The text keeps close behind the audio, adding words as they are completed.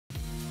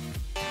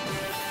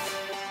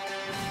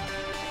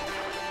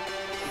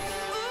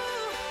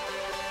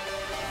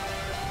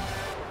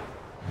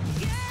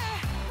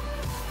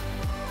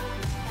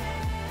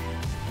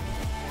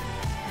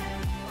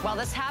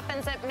This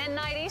happens at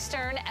midnight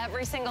Eastern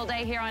every single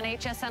day here on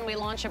HSN. We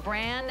launch a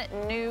brand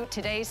new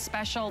Today's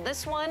Special.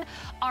 This one,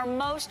 our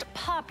most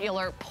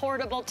popular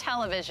portable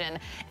television.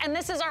 And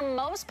this is our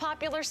most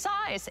popular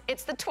size.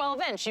 It's the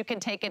 12-inch. You can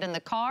take it in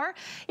the car.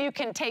 You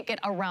can take it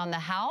around the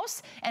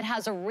house. It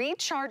has a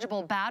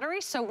rechargeable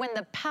battery, so when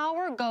the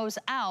power goes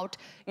out,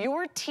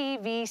 your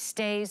TV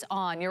stays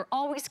on. You're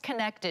always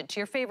connected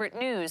to your favorite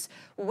news,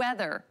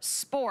 weather,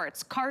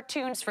 sports,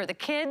 cartoons for the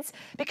kids,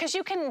 because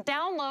you can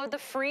download the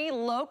free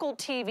local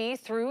TV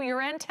through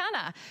your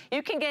antenna.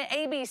 You can get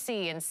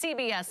ABC and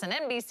CBS and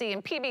NBC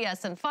and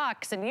PBS and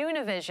Fox and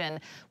Univision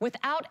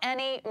without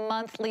any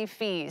monthly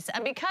fees.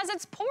 And because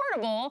it's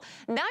portable,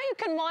 now you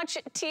can watch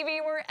TV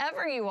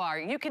wherever you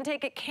are. You can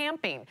take it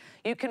camping.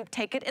 You can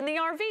take it in the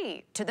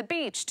RV, to the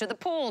beach, to the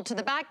pool, to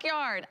the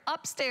backyard,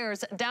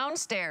 upstairs,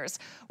 downstairs.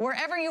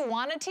 Wherever you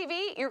want a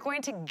TV, you're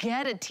going to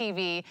get a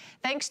TV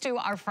thanks to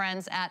our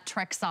friends at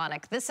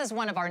Trexonic. This is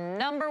one of our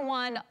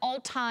 #1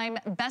 all-time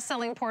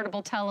best-selling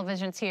portable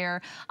televisions here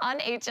on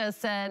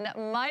HSN.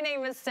 My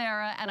name is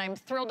Sarah, and I'm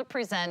thrilled to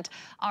present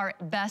our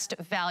best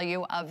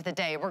value of the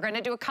day. We're going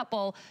to do a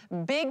couple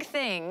big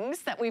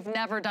things that we've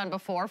never done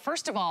before.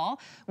 First of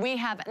all, we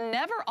have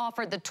never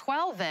offered the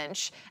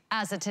 12-inch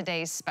as a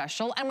Today's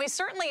Special, and we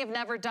certainly have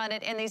never done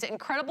it in these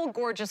incredible,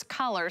 gorgeous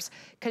colors,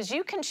 because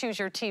you can choose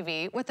your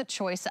TV with a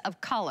choice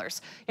of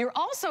colors. You're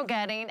also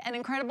getting an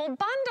incredible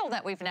bundle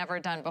that we've never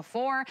done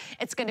before.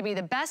 It's going to be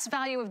the best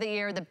value of the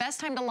year, the best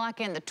time to lock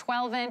in the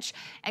 12-inch,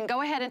 and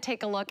go ahead and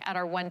take a look at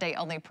our one-day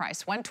only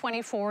price,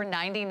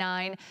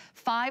 $124.99,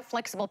 5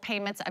 flexible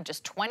payments of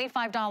just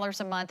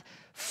 $25 a month,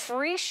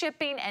 free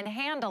shipping and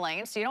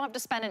handling, so you don't have to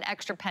spend an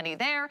extra penny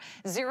there.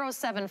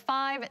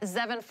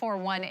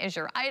 075741 is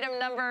your item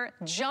number.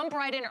 Jump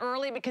right in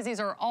early because these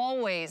are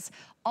always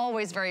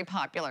very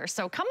popular.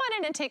 So come on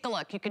in and take a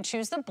look. You can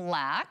choose the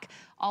black,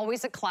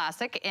 always a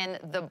classic in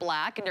the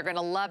black, and you're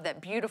gonna love that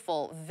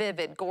beautiful,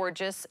 vivid,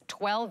 gorgeous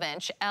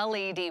 12-inch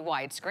LED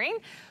widescreen.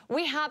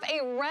 We have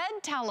a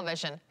red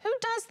television. Who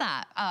does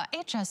that?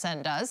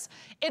 HSN does.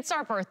 It's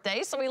our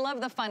birthday, so we love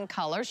the fun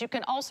colors. You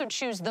can also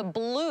choose the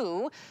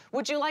blue.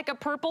 Would you like a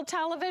purple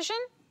television?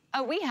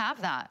 Oh, we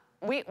have that.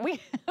 We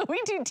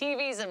do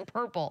TVs in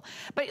purple,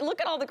 but look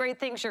at all the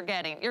great things you're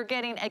getting. You're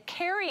getting a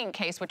carrying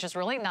case, which is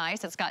really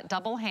nice. It's got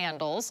double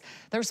handles.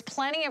 There's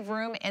plenty of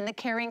room in the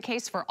carrying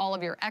case for all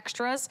of your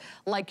extras,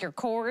 like your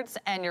cords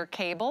and your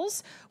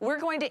cables. We're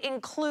going to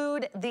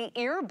include the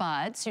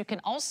earbuds. You can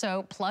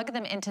also plug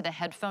them into the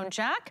headphone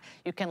jack.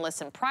 You can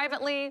listen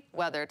privately,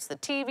 whether it's the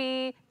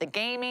TV, the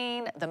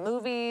gaming, the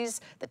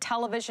movies, the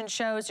television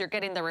shows. You're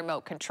getting the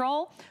remote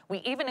control. We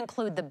even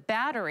include the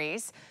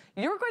batteries.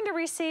 You're going to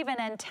receive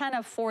an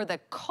antenna for the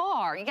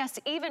car. Yes,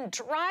 even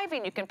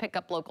driving, you can pick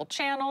up local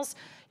channels.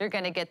 You're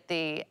going to get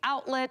the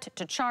outlet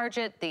to charge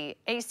it, the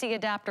AC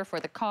adapter for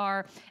the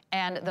car,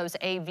 and those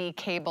AV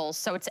cables.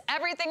 So it's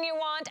everything you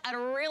want at a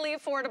really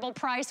affordable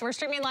price. We're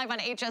streaming live on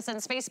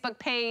HSN's Facebook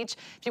page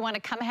if you want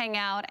to come hang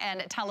out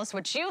and tell us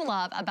what you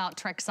love about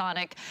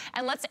Trexonic.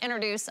 And let's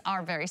introduce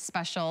our very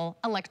special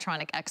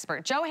electronic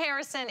expert. Joe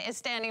Harrison is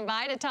standing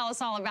by to tell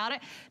us all about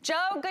it.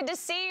 Joe, good to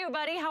see you,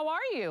 buddy. How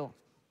are you?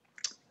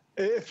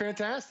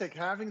 Fantastic.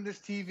 Having this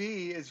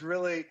TV is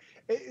really,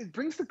 it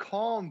brings the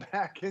calm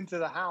back into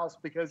the house,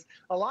 because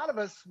a lot of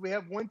us, we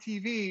have one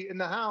TV in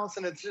the house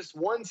and it's just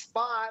one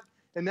spot,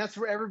 and that's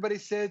where everybody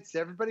sits,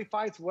 everybody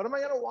fights. What am I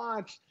going to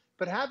watch?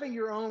 But having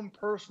your own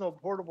personal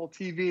portable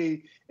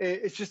TV,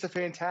 it's just a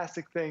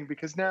fantastic thing,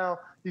 because now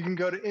you can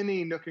go to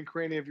any nook and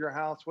cranny of your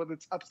house, whether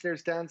it's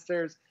upstairs,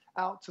 downstairs,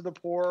 out to the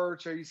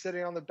porch, or you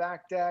sitting on the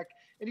back deck,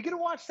 and you get to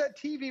watch that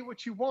TV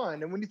what you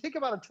want. And when you think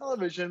about a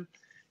television,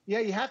 yeah,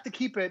 you have to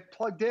keep it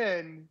plugged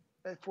in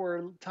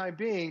for the time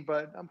being,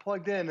 but I'm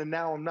plugged in and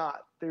now I'm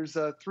not. There's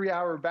a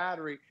 3-hour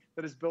battery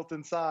that is built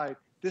inside.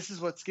 This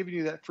is what's giving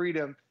you that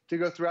freedom to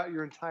go throughout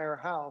your entire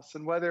house.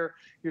 And whether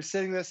you're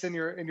sitting this in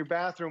your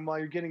bathroom while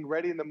you're getting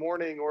ready in the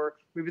morning, or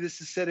maybe this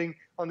is sitting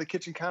on the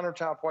kitchen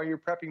countertop while you're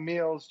prepping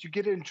meals, you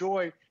get to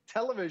enjoy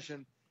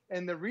television.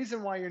 And the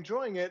reason why you're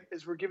enjoying it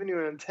is we're giving you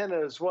an antenna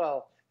as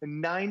well.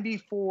 And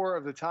 94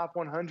 of the top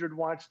 100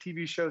 watched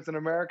TV shows in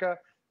America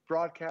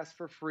broadcast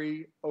for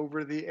free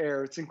over the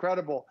air. It's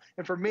incredible.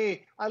 And for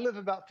me, I live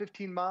about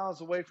 15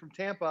 miles away from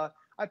Tampa.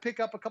 I pick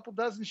up a couple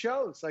dozen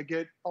shows. I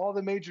get all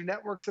the major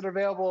networks that are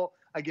available.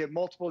 I get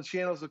multiple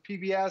channels of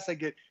PBS. I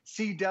get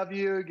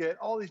CW, get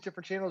all these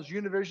different channels.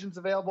 Univision's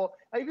available.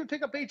 I even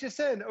pick up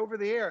HSN over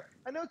the air.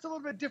 I know it's a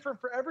little bit different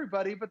for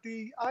everybody, but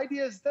the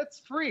idea is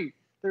that's free.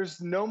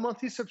 There's no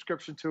monthly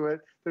subscription to it.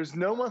 There's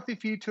no monthly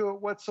fee to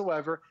it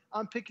whatsoever.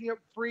 I'm picking up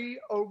free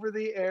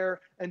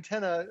over-the-air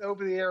antenna,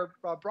 over-the-air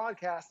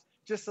broadcast,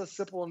 just as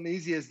simple and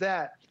easy as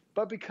that.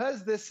 But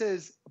because this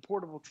is a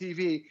portable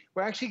TV,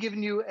 we're actually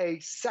giving you a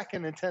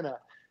second antenna.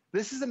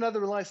 This is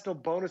another lifestyle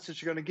bonus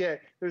that you're going to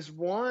get. There's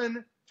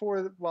one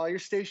for while you're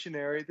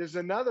stationary. There's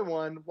another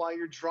one while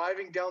you're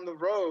driving down the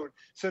road.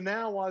 So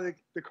now while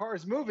the car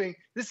is moving,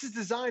 this is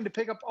designed to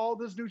pick up all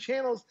those new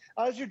channels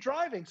as you're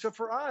driving. So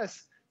for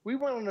us, we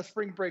went on a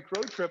spring break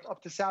road trip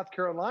up to South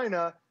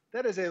Carolina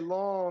that is a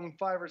long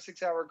 5 or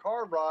 6 hour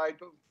car ride.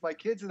 But with my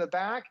kids in the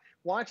back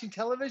watching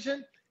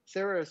television,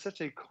 Sarah, is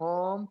such a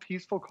calm,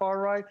 peaceful car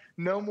ride.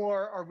 No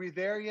more, are we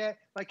there yet?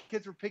 My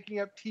kids were picking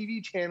up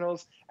TV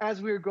channels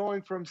as we were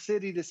going from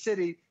city to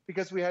city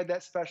because we had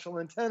that special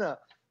antenna.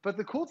 But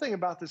the cool thing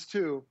about this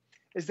too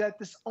is that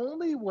this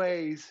only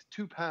weighs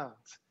 2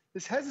 pounds.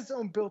 This has its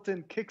own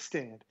built-in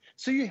kickstand.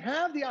 So you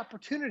have the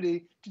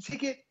opportunity to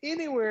take it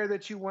anywhere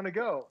that you want to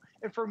go.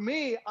 And for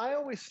me, I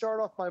always start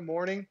off my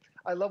morning.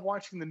 I love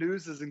watching the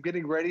news as I'm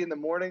getting ready in the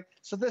morning.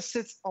 So this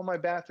sits on my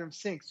bathroom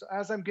sink. So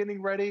as I'm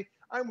getting ready,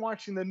 I'm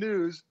watching the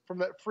news from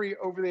that free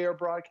over-the-air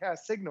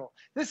broadcast signal.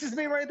 This is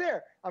me right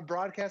there. I'm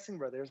broadcasting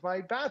right there's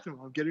my bathroom.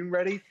 I'm getting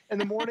ready in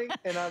the morning,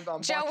 and I'm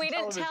Joe, we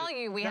didn't television. tell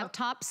you we have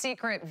top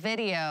secret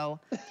video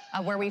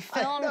where we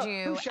filmed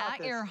you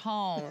at your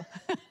home.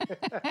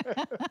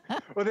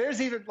 Well,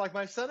 there's even, like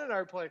my son and I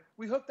are playing.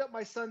 We hooked up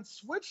my son's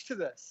Switch to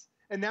this,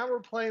 and now we're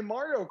playing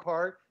Mario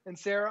Kart. And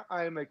Sarah,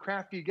 I am a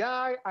crafty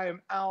guy. I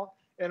am out,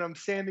 and I'm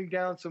sanding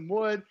down some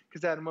wood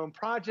because I had my own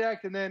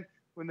project, and then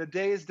when the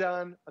day is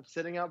done, I'm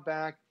sitting out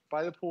back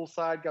by the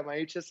poolside, got my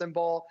HSN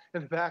ball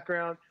in the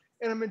background,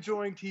 and I'm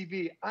enjoying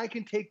TV. I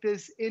can take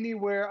this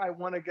anywhere I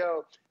want to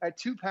go. At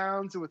 2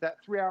 pounds and with that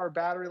 3-hour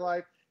battery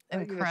life,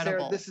 incredible.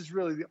 Sarah, this is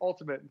really the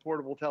ultimate in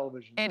portable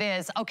television. It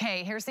is.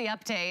 Okay, here's the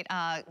update.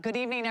 Good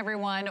evening,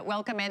 everyone.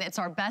 Welcome in. It's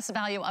our best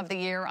value of the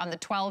year on the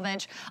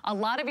 12-inch. A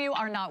lot of you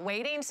are not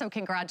waiting, so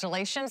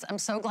congratulations. I'm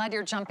so glad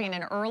you're jumping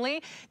in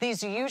early.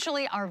 These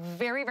usually are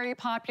very, very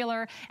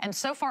popular, and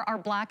so far our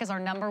black is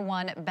our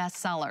 #1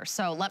 bestseller.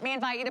 So let me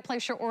invite you to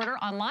place your order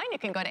online. You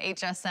can go to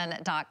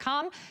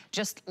hsn.com.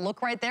 Just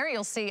look right there.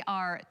 You'll see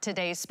our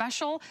today's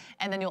special,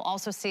 and then you'll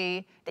also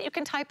see that you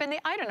can type in the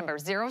item number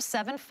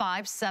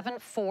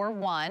 075741.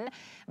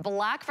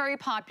 Black, very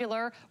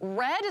popular.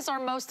 Red is our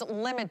most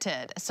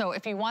limited. So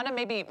if you want to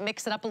maybe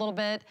mix it up a little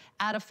bit,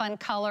 add a fun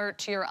color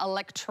to your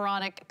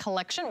electronic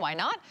collection, why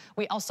not?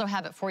 We also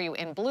have it for you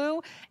in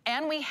blue,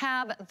 and we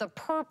have the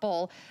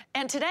purple.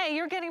 And today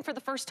you're getting, for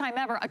the first time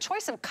ever, a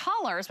choice of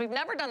colors. We've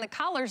never done the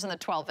colors in the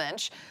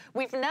 12-inch.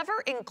 We've never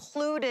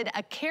included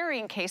a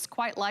carrying case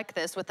quite like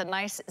this with a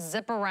nice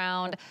zip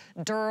around,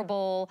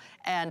 durable,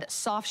 and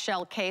soft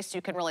shell case.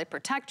 You can really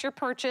protect your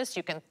purchase.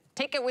 You can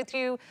take it with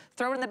you,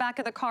 throw it in the back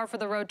of the car for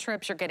the road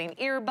trips. You're getting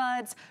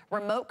earbuds,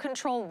 remote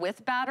control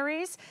with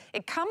batteries.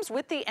 It comes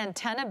with the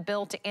antenna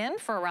built in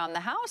for around the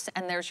house,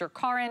 and there's your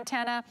car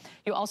antenna.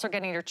 You're also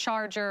getting your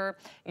charger,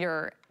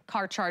 your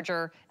car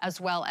charger, as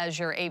well as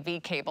your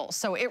AV cable.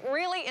 So it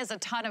really is a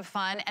ton of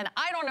fun, and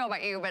I don't know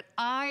about you, but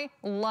I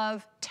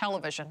love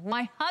television.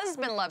 My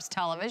husband loves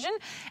television,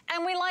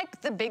 and we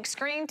like the big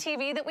screen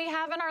TV that we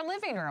have in our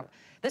living room.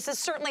 This is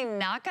certainly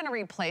not going to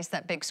replace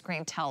that big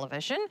screen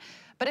television,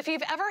 but if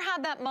you've ever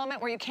had that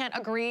moment where you can't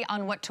agree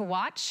on what to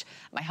watch,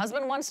 my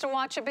husband wants to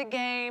watch a big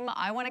game,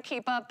 I want to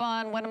keep up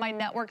on one of my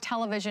network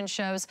television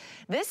shows,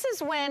 this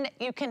is when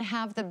you can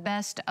have the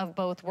best of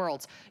both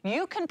worlds.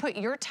 You can put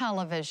your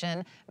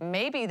television,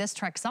 maybe this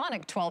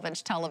Trexonic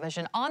 12-inch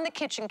television, on the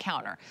kitchen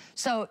counter.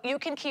 So you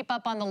can keep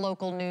up on the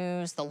local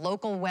news, the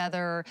local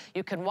weather,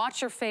 you can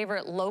watch your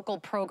favorite local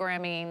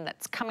programming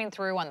that's coming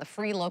through on the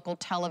free local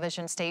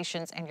television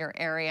stations in your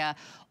area.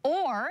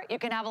 Or you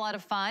can have a lot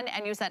of fun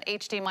and use that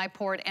HDMI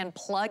port and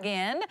plug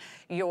in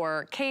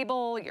your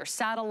cable, your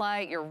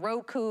satellite, your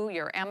Roku,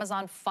 your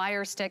Amazon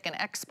Fire Stick, an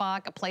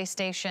Xbox, a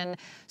PlayStation.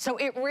 So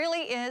it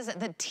really is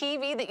the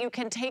TV that you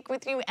can take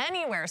with you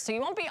anywhere. So you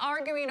won't be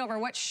arguing over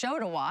what show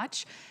to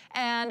watch.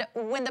 And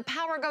when the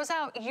power goes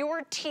out,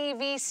 your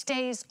TV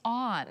stays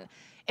on.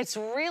 It's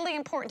really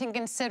important to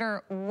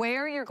consider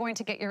where you're going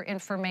to get your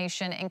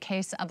information in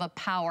case of a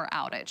power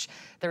outage.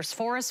 There's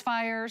forest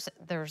fires,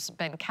 there's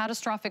been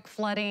catastrophic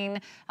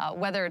flooding,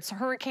 whether it's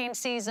hurricane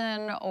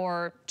season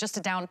or just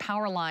a down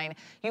power line.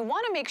 You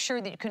want to make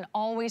sure that you can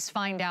always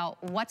find out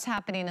what's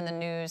happening in the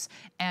news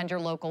and your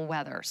local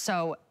weather.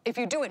 So if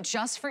you do it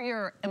just for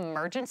your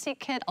emergency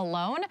kit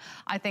alone,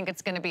 I think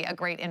it's going to be a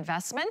great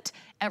investment.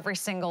 Every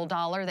single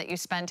dollar that you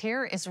spend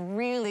here is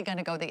really going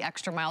to go the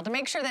extra mile to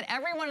make sure that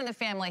everyone in the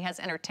family has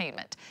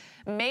entertainment.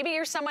 Maybe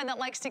you're someone that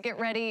likes to get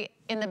ready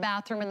in the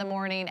bathroom in the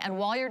morning, and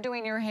while you're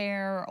doing your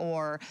hair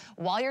or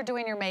while you're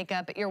doing your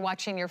makeup, you're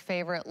watching your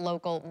favorite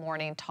local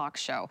morning talk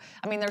show.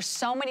 I mean, there's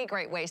so many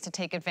great ways to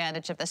take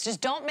advantage of this.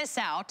 Just don't miss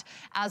out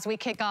as we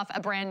kick off a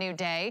brand new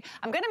day.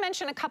 I'm going to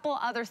mention a couple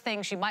other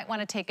things you might want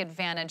to take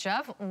advantage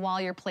of while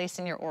you're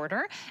placing your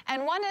order.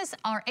 And one is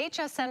our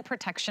HSN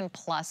Protection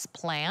Plus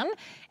plan.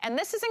 And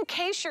this is in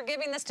case you're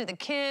giving this to the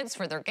kids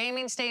for their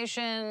gaming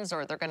stations,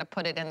 or they're going to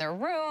put it in their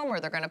room, or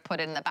they're going to put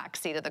it in the back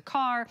seat of the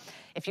car.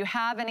 If you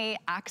have any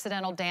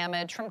accidental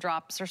damage from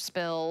drops or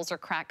spills or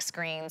cracked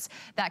screens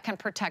that can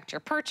protect your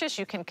purchase,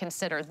 you can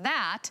consider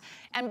that.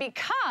 And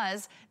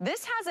because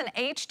this has an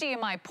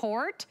HDMI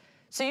port,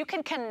 so you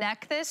can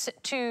connect this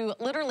to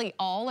literally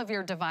all of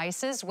your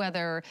devices,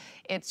 whether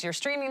it's your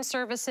streaming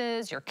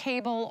services, your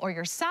cable, or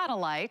your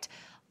satellite.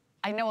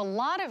 I know a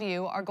lot of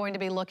you are going to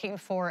be looking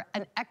for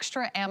an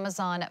extra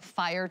Amazon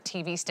Fire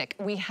TV stick.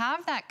 We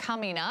have that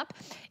coming up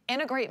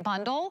in a great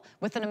bundle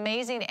with an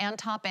amazing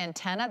top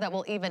antenna that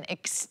will even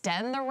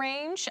extend the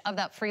range of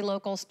that free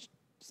local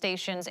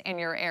stations in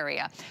your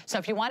area. So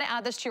if you want to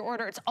add this to your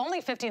order, it's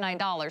only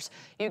 $59.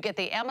 You get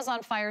the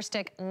Amazon Fire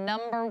Stick,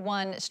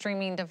 #1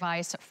 streaming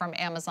device from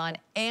Amazon,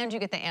 and you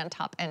get the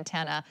Antop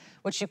antenna,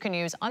 which you can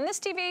use on this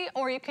TV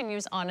or you can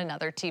use on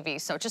another TV.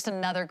 So just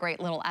another great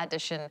little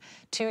addition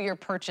to your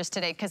purchase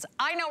today, because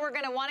I know we're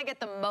going to want to get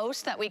the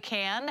most that we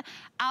can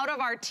out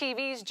of our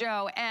TVs,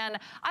 Joe. And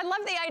I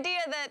love the idea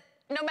that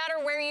no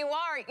matter where you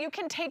are, you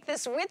can take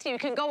this with you. You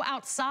can go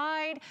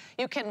outside,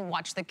 you can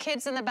watch the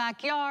kids in the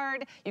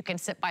backyard, you can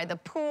sit by the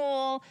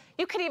pool,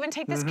 you could even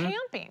take this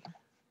camping.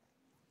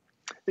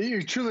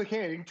 You truly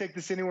can. You can take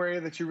this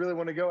anywhere that you really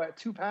want to go. At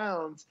 2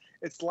 pounds,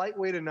 it's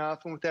lightweight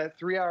enough, and with that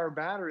 3-hour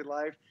battery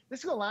life,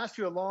 this is going to last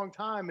you a long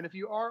time. And if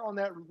you are on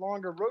that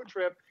longer road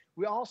trip,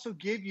 we also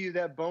give you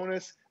that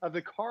bonus of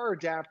the car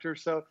adapter.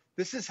 So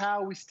this is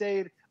how we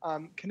stayed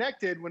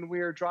connected when we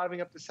were driving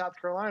up to South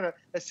Carolina,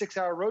 a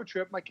 6-hour road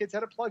trip. My kids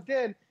had it plugged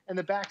in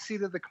the back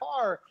seat of the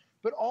car.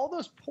 But all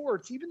those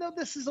ports, even though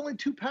this is only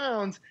 2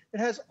 pounds, it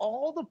has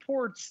all the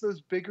ports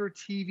those bigger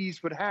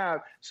TVs would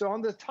have. So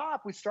on the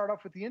top, we start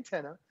off with the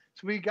antenna.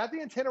 So we got the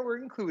antenna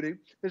we're including.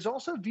 There's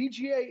also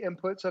VGA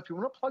input. So if you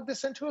want to plug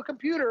this into a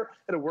computer,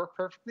 it'll work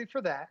perfectly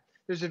for that.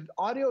 There's an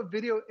audio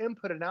video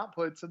input and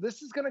output. So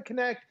this is going to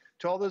connect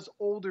to all those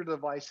older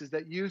devices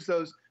that use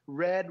those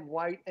red,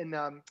 white, and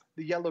the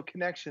yellow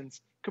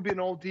connections. Could be an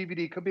old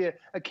DVD, could be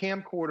a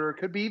camcorder,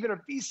 could be even a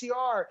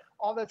VCR.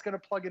 All that's going to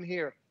plug in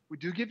here. We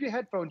do give you a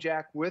headphone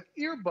jack with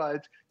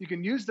earbuds. You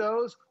can use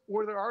those,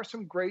 or there are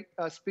some great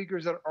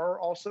speakers that are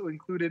also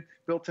included,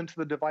 built into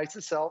the device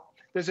itself.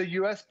 There's a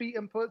USB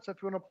input, so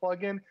if you want to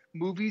plug in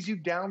movies you've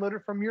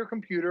downloaded from your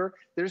computer,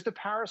 there's the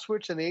power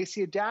switch and the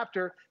AC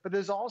adapter, but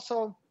there's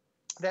also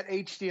that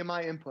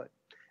HDMI input.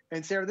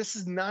 And Sarah, this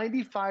is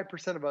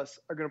 95% of us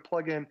are going to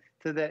plug in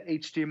to that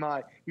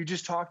HDMI. You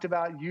just talked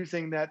about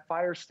using that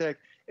Fire Stick.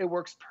 It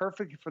works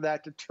perfectly for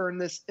that, to turn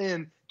this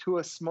in to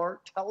a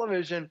smart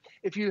television.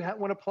 If you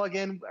want to plug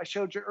in, I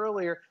showed you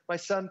earlier, my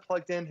son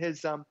plugged in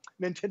his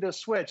Nintendo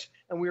Switch,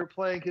 and we were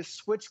playing his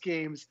Switch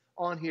games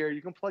on here.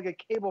 You can plug a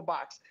cable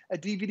box, a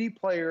DVD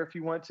player if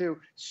you want to.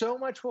 So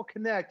much will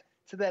connect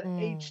to that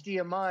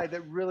HDMI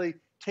that really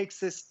takes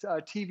this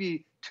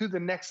TV to the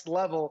next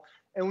level.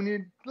 And when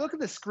you look at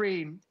the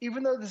screen,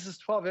 even though this is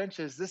 12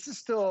 inches, this is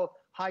still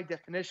high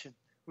definition.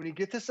 When you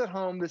get this at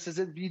home, this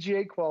isn't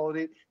VGA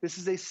quality. This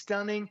is a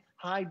stunning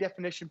high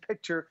definition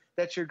picture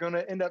that you're going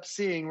to end up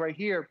seeing right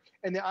here.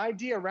 And the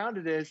idea around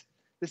it is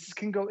this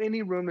can go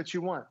any room that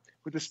you want,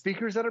 with the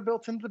speakers that are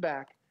built into the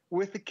back,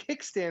 with the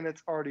kickstand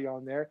that's already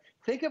on there.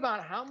 Think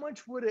about how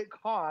much would it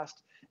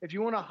cost if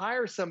you want to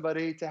hire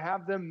somebody to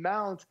have them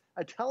mount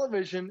a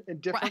television in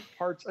different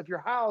parts of your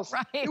house.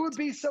 It would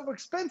be so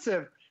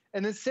expensive.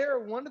 And then Sarah,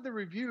 one of the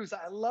reviews,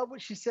 I love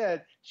what she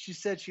said. She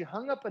said she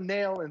hung up a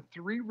nail in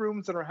 3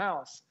 rooms in her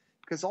house,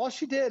 because all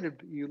she did,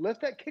 you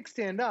lift that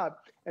kickstand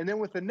up, and then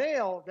with a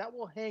nail, that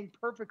will hang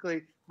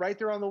perfectly right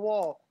there on the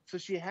wall. So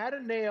she had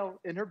a nail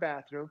in her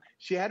bathroom.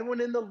 She had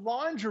one in the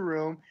laundry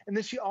room. And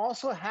then she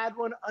also had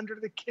one under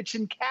the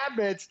kitchen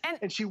cabinets.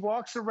 And she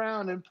walks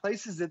around and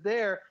places it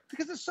there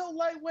because it's so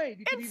lightweight.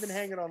 You can even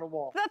hang it on the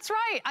wall. That's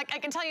right. I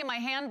can tell you my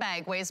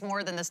handbag weighs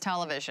more than this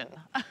television.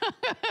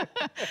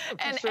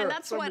 and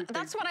that's what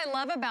I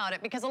love about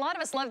it, because a lot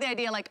of us love the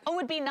idea like, oh,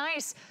 it'd be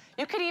nice.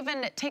 You could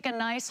even take a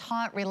nice,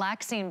 hot,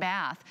 relaxing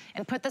bath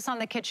and put this on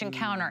the kitchen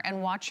counter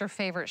and watch your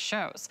favorite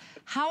shows.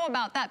 How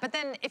about that? But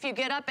then if you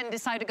get up and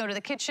decide to go to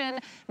the kitchen,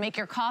 make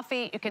your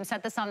coffee, you can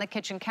set this on the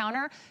kitchen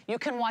counter. You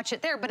can watch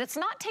it there, but it's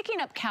not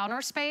taking up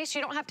counter space. You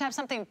don't have to have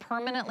something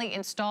permanently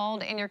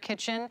installed in your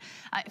kitchen.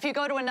 If you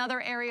go to another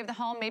area of the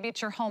home, maybe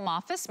it's your home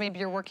office, maybe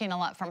you're working a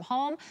lot from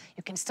home,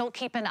 you can still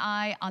keep an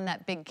eye on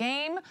that big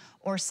game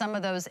or some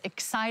of those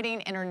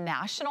exciting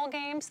international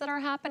games that are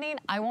happening.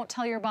 I won't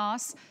tell your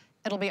boss.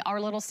 It'll be our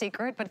little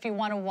secret, but if you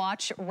want to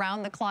watch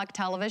round-the-clock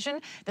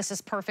television, this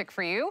is perfect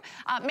for you.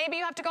 Maybe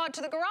you have to go out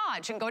to the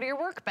garage and go to your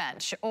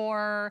workbench,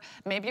 or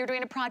maybe you're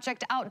doing a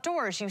project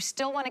outdoors. You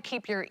still want to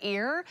keep your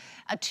ear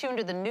attuned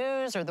to the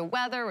news or the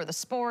weather or the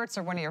sports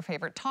or one of your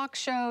favorite talk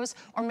shows,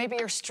 or maybe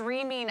you're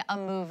streaming a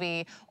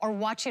movie or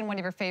watching one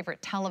of your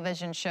favorite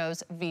television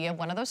shows via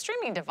one of those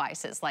streaming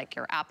devices like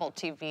your Apple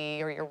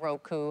TV or your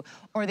Roku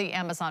or the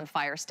Amazon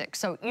Fire Stick.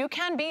 So you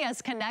can be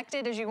as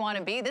connected as you want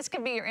to be. This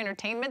could be your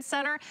entertainment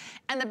center.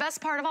 And the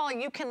best part of all,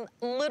 you can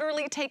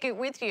literally take it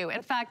with you.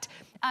 In fact,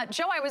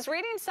 Joe, I was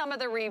reading some of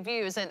the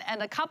reviews, and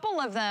a couple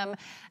of them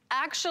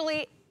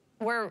actually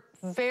were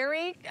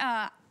very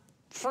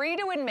free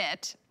to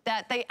admit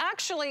that they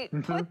actually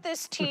put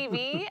this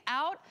TV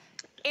out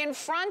in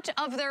front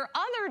of their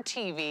other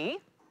TV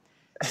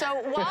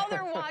So while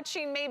they're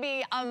watching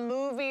maybe a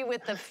movie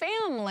with the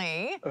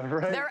family,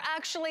 Right. they're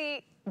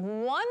actually,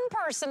 one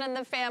person in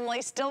the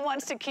family still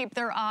wants to keep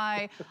their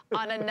eye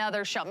on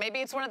another show. Maybe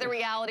it's one of the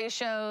reality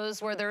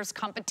shows where there's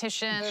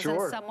competitions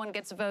Sure. and someone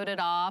gets voted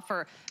off,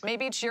 or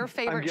maybe it's your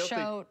favorite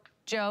show,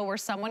 Joe, where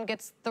someone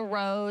gets the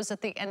rose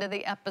at the end of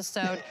the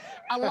episode.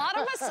 A lot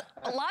of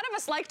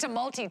us like to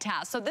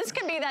multitask. So this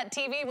can be that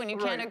TV when you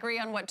can't agree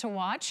on what to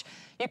watch.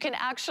 You can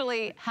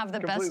actually have the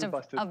best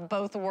of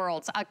both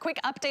worlds. A quick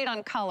update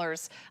on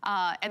colors,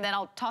 and then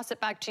I'll toss it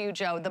back to you,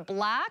 Joe. The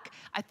black,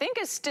 I think,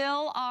 is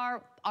still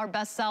our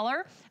best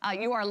seller.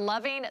 You are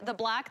loving the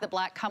black. The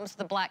black comes with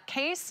the black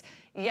case.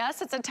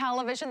 Yes, it's a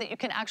television that you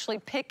can actually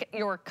pick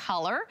your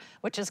color,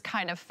 which is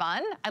kind of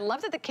fun. I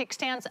love that the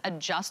kickstand's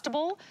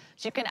adjustable,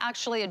 so you can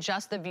actually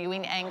adjust the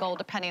viewing angle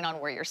depending on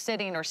where you're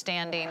sitting or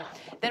standing.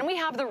 Then we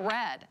have the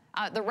red.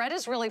 The red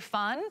is really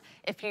fun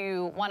if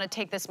you want to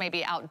take this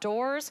maybe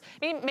outdoors.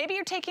 I mean, maybe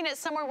you're taking it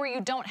somewhere where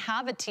you don't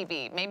have a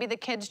TV. Maybe the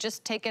kids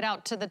just take it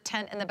out to the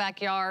tent in the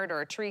backyard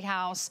or a tree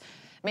house.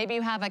 Maybe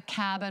you have a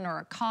cabin or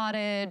a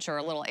cottage or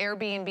a little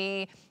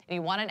Airbnb and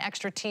you want an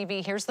extra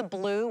TV. Here's the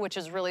blue, which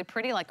is really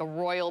pretty, like a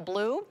royal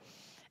blue.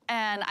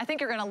 And I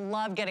think you're gonna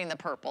love getting the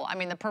purple. I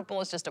mean, the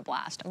purple is just a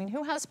blast. I mean,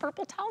 who has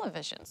purple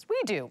televisions?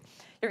 We do.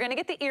 You're gonna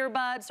get the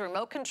earbuds, the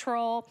remote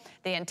control,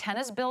 the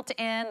antenna's built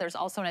in. There's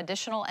also an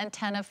additional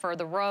antenna for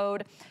the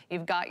road.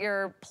 You've got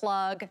your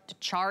plug to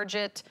charge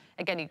it.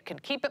 Again, you can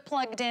keep it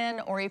plugged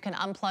in or you can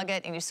unplug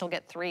it and you still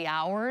get 3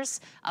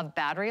 hours of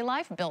battery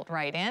life built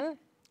right in.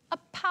 A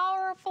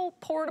powerful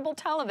portable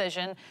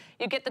television.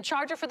 You get the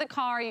charger for the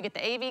car, you get the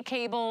AV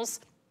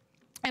cables,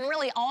 and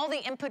really all the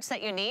inputs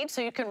that you need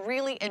so you can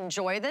really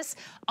enjoy this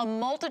a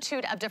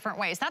multitude of different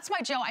ways. That's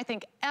why, Joe, I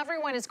think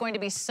everyone is going to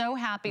be so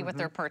happy with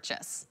their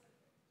purchase.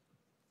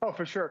 Oh,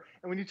 for sure.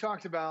 And when you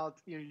talked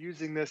about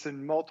using this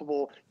in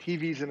multiple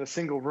TVs in a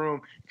single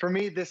room, for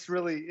me, this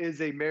really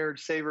is a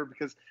marriage saver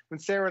because when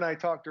Sarah and I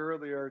talked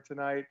earlier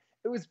tonight,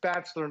 it was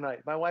Bachelor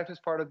Night. My wife is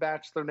part of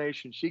Bachelor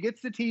Nation. She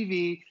gets the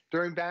TV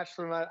during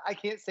Bachelor Night. I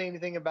can't say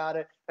anything about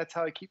it. That's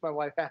how I keep my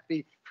wife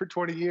happy for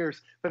 20 years.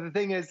 But the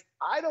thing is,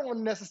 I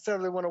don't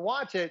necessarily want to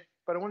watch it,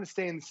 but I want to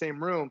stay in the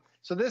same room.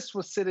 So this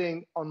was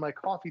sitting on my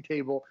coffee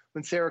table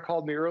when Sarah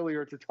called me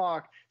earlier to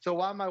talk. So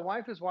while my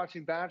wife is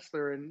watching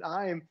Bachelor and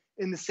I'm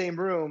in the same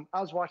room,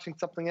 I was watching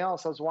something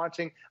else. I was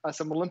watching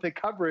some Olympic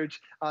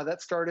coverage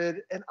that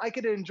started, and I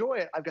could enjoy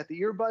it. I've got the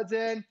earbuds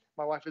in.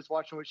 My wife is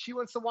watching what she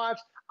wants to watch.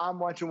 I'm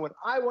watching what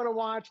I want to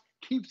watch.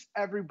 Keeps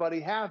everybody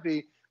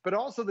happy. But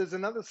also there's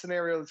another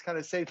scenario that's kind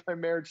of saved my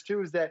marriage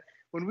too, is that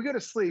when we go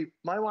to sleep,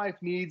 my wife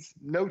needs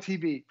no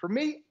TV. For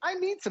me, I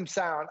need some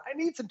sound. I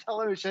need some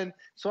television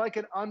so I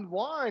can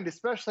unwind,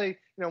 especially,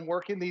 I'm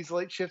working these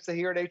late shifts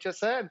here at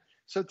HSN.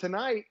 So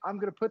tonight, I'm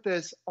going to put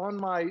this on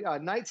my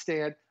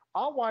nightstand.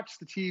 I'll watch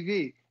the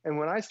TV. And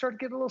when I start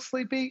getting a little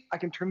sleepy, I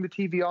can turn the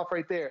TV off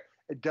right there.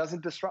 It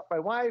doesn't disrupt my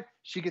wife.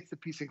 She gets the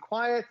peace and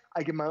quiet.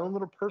 I get my own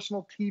little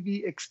personal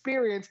TV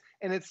experience,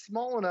 and it's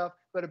small enough,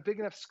 but a big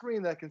enough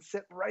screen that I can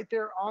sit right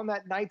there on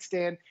that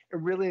nightstand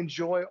and really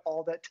enjoy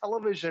all that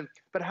television.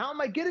 But how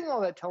am I getting all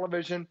that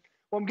television?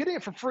 Well, I'm getting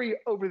it for free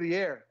over the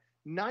air.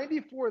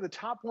 94 of the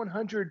top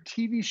 100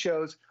 TV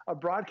shows are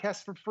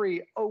broadcast for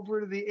free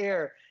over the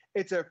air.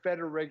 It's a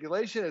federal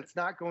regulation. It's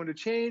not going to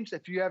change.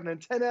 If you have an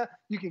antenna,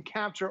 you can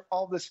capture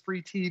all this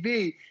free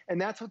TV, and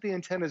that's what the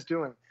antenna is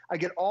doing. I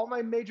get all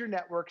my major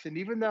networks, and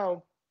even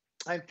though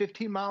I'm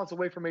 15 miles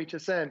away from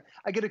HSN,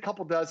 I get a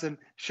couple dozen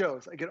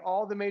shows. I get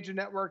all the major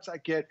networks. I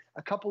get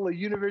a couple of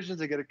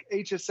Univisions. I get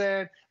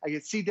HSN. I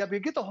get CW. I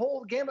get the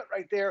whole gamut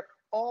right there,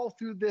 all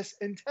through this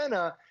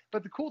antenna.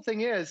 But the cool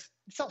thing is,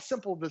 it's how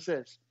simple this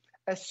is.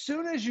 As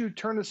soon as you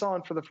turn this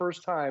on for the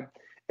first time,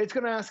 it's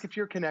going to ask if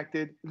you're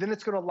connected. Then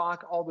it's going to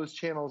lock all those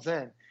channels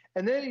in.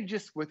 And then you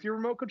just, with your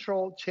remote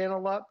control,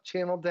 channel up,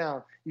 channel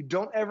down. You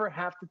don't ever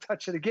have to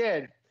touch it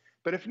again.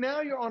 But if now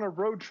you're on a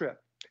road trip,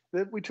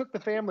 we took the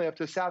family up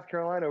to South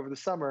Carolina over the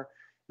summer,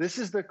 this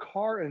is the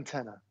car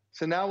antenna.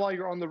 So now while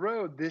you're on the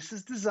road, this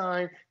is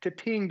designed to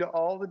ping to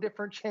all the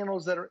different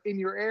channels that are in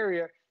your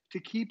area to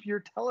keep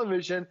your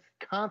television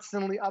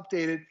constantly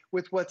updated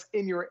with what's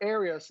in your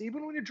area. So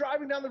even when you're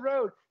driving down the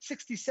road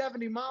 60,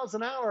 70 miles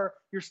an hour,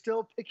 you're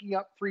still picking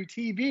up free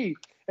TV.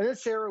 And then,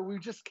 Sarah, we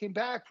just came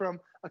back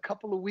from a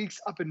couple of weeks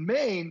up in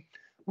Maine.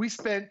 We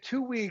spent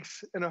 2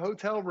 weeks in a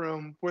hotel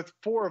room with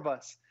 4 of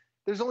us.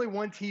 There's only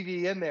one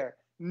TV in there.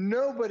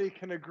 Nobody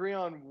can agree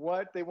on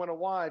what they want to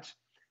watch.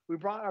 We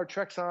brought our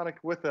Trexonic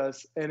with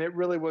us, and it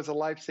really was a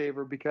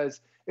lifesaver because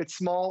it's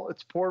small,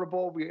 it's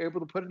portable. We were able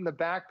to put it in the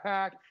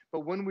backpack, but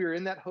when we were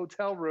in that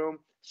hotel room,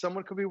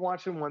 someone could be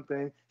watching one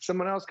thing,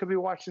 someone else could be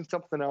watching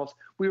something else.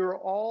 We were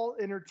all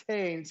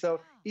entertained. So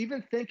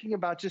even thinking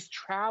about just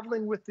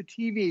traveling with the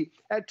TV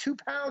at 2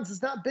 pounds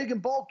is not big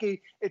and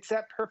bulky. It's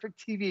that perfect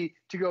TV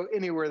to go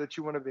anywhere that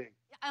you want to be.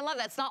 I love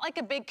that. It's not like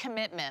a big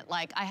commitment.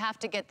 Like, I have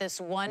to get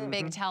this one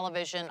big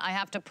television. I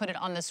have to put it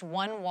on this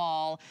one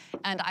wall.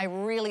 And I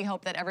really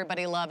hope that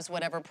everybody loves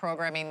whatever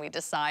programming we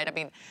decide. I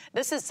mean,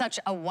 this is such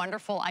a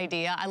wonderful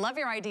idea. I love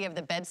your idea of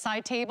the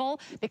bedside table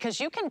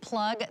because you can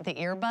plug the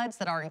earbuds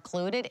that are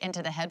included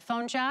into the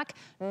headphone jack.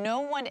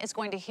 No one is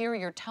going to hear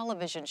your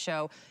television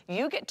show.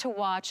 You get to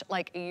watch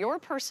like your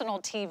personal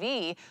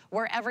TV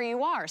wherever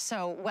you are.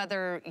 So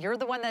whether you're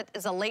the one that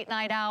is a late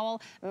night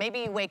owl,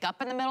 maybe you wake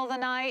up in the middle of the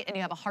night and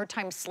you have a hard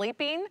time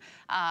sleeping.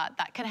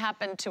 That can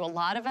happen to a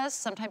lot of us.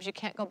 Sometimes you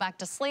can't go back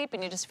to sleep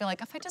and you just feel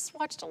like, if I just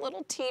watched a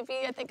little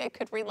TV, I think I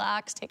could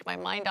relax, take my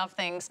mind off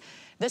things.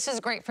 This is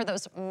great for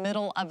those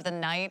middle of the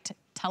night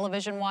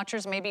television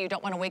watchers. Maybe you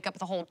don't want to wake up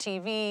the whole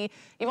TV.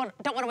 You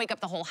don't want to wake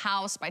up the whole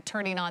house by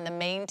turning on the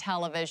main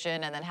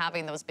television and then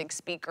having those big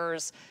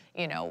speakers,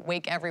 you know,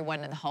 wake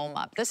everyone in the home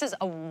up. This is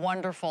a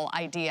wonderful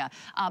idea.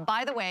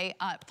 By the way,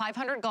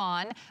 500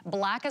 gone.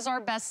 Black is our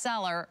best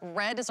seller.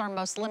 Red is our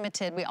most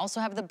limited. We also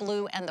have the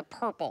blue and the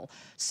purple.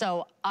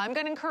 So I'm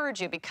going to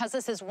encourage you, because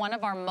this is one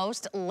of our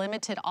most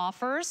limited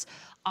offers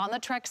on the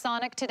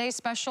Trexonic Today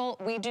Special,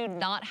 we do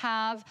not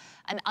have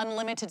an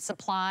unlimited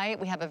supply.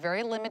 We have a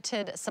very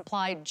limited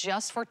supply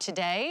just for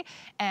today,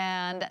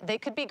 and they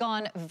could be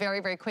gone very,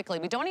 very quickly.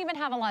 We don't even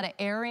have a lot of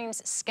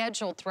airings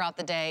scheduled throughout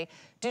the day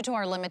due to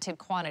our limited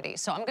quantity.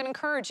 So I'm going to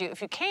encourage you,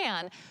 if you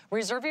can,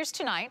 reserve yours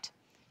tonight.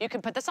 You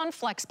can put this on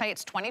FlexPay.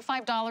 It's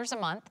 $25 a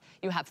month.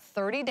 You have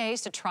 30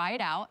 days to try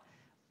it out.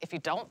 If you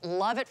don't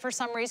love it for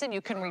some reason, you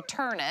can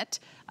return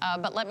it.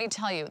 But let me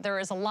tell you, there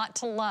is a lot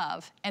to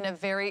love in a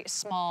very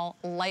small,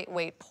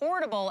 lightweight,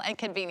 portable, and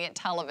convenient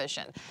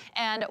television.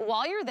 And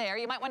while you're there,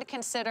 you might want to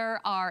consider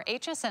our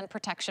HSN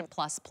Protection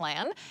Plus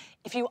plan.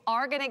 If you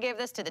are going to give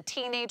this to the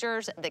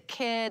teenagers, the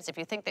kids, if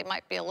you think they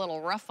might be a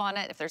little rough on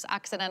it, if there's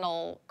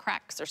accidental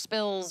cracks or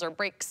spills or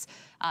breaks,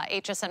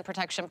 HSN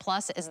Protection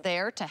Plus is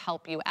there to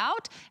help you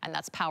out, and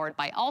that's powered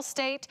by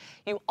Allstate.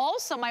 You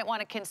also might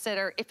want to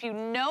consider, if you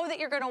know that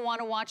you're going to want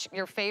to watch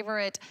your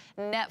favorite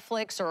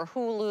Netflix or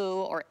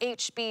Hulu or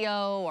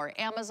HBO or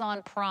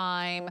Amazon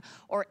Prime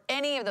or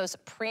any of those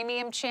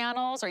premium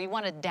channels, or you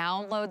want to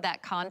download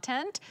that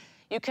content,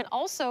 you can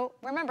also,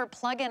 remember,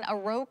 plug in a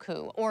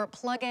Roku or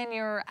plug in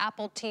your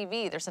Apple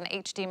TV. There's an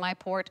HDMI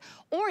port.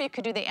 Or you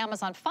could do the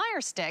Amazon Fire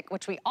Stick,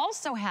 which we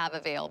also have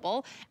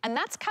available. And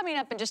that's coming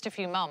up in just a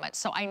few moments.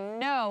 So I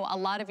know a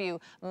lot of you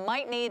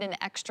might need an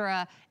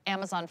extra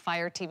Amazon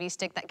Fire TV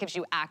Stick that gives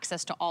you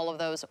access to all of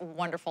those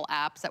wonderful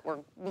apps that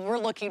we're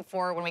looking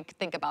for when we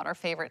think about our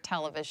favorite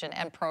television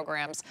and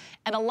programs.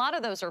 And a lot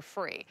of those are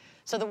free.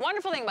 So the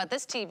wonderful thing about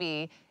this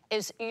TV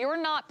is you're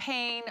not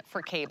paying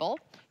for cable,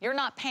 you're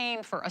not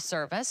paying for a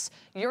service,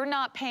 you're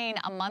not paying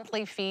a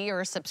monthly fee or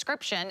a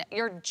subscription,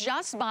 you're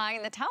just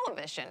buying the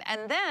television.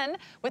 And then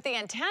with the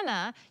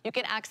antenna, you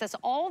can access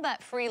all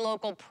that free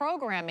local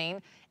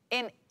programming,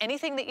 and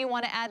anything that you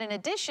want to add in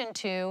addition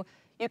to,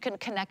 you can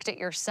connect it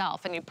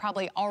yourself. And you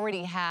probably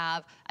already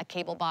have a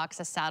cable box,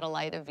 a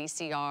satellite, a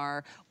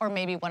VCR, or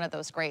maybe one of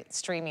those great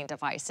streaming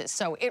devices.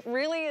 So it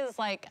really is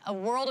like a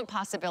world of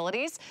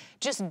possibilities.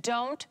 Just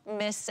don't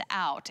miss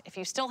out. If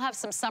you still have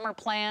some summer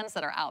plans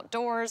that are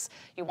outdoors,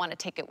 you want to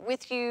take it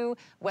with you,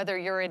 whether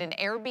you're in an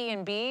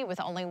Airbnb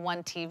with only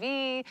one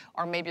TV,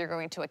 or maybe you're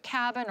going to a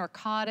cabin or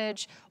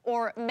cottage,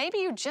 or maybe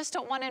you just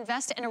don't want to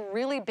invest in a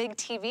really big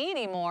TV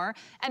anymore,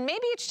 and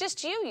maybe it's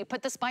just you. You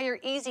put this by your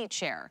easy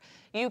chair.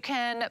 You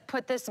can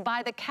put this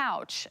by the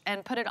couch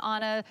and put it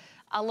on a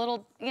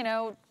little, you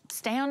know,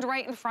 stand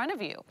right in front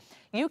of you.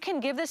 You can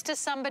give this to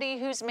somebody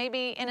who's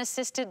maybe in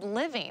assisted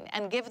living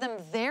and give them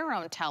their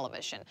own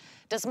television.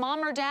 Does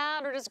mom or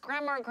dad or does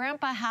grandma or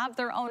grandpa have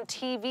their own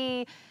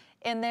TV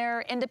in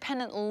their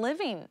independent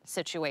living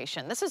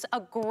situation? This is a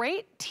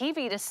great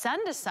TV to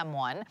send to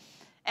someone.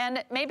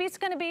 And maybe it's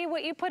going to be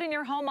what you put in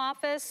your home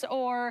office,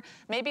 or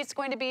maybe it's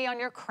going to be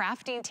on your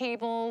crafting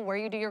table where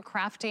you do your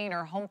crafting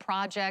or home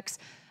projects.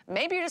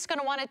 Maybe you're just going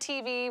to want a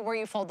TV where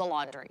you fold the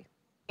laundry.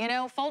 You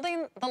know,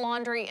 folding the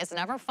laundry is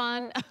never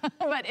fun,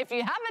 but if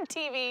you have a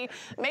TV,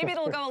 maybe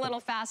it'll go a little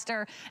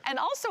faster. And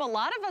also, a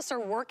lot of us are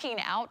working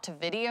out to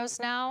videos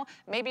now.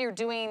 Maybe you're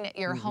doing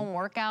your home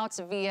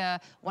workouts via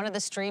one of the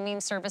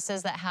streaming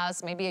services that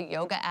has maybe a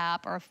yoga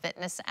app or a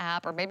fitness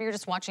app, or maybe you're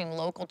just watching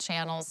local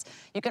channels.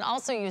 You can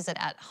also use it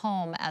at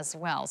home as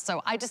well.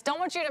 So I just don't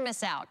want you to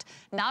miss out.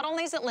 Not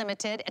only is it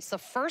limited, it's the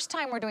first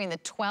time we're doing the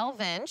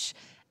 12-inch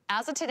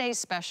as a Today's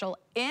Special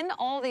in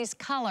all these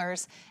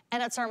colors,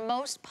 and it's our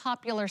most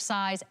popular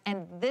size,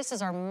 and this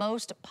is our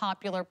most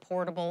popular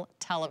portable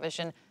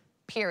television,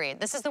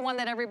 period. This is the one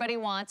that everybody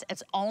wants.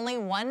 It's only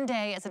one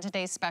day as a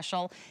Today's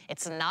Special.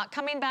 It's not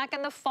coming back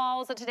in the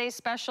fall as a Today's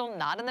Special,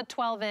 not in the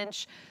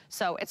 12-inch.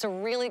 So it's a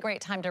really great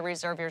time to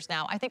reserve yours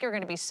now. I think you're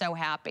going to be so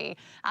happy.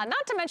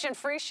 Not to mention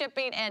free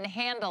shipping and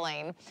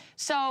handling.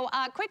 So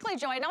quickly,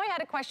 Joe, I know I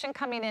had a question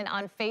coming in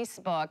on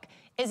Facebook.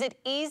 Is it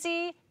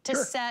easy to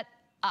set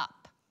up?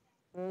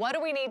 What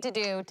do we need to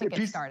do to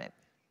get started?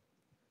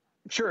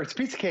 Sure, it's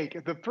piece of cake.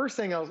 The first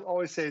thing I'll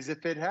always say is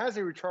if it has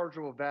a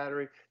rechargeable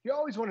battery, you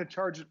always want to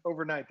charge it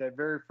overnight, that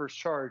very first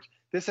charge.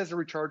 This has a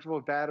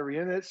rechargeable battery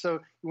in it, so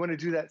you want to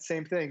do that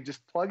same thing.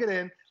 Just plug it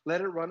in,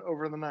 let it run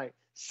over the night.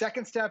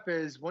 Second step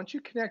is once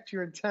you connect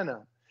your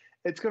antenna,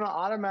 it's going to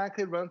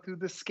automatically run through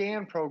the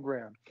scan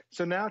program.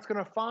 So now it's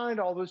going to find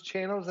all those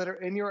channels that are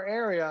in your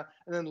area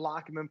and then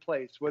lock them in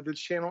place, whether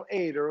it's channel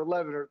 8 or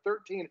 11 or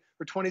 13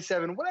 or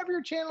 27, whatever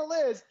your channel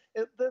is,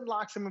 it then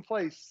locks them in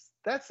place.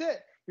 That's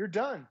it. You're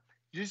done.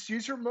 Just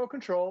use your remote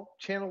control,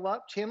 channel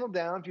up, channel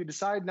down. If you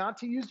decide not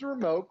to use the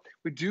remote,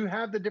 we do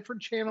have the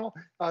different channel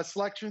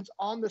selections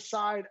on the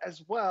side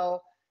as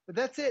well. But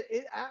that's it.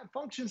 It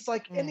functions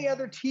like any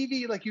other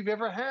TV like you've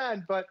ever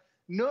had, but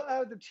no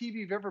other TV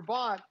you've ever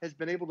bought has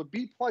been able to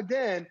be plugged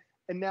in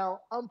and now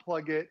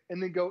unplug it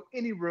and then go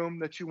any room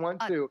that you want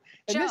to.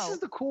 And Joe, this is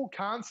the cool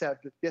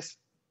concept. Yes.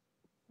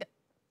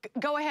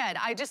 Go ahead.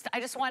 I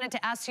just wanted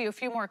to ask you a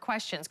few more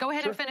questions. Go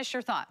ahead and finish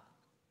your thought.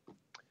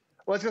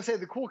 Well, I was going to say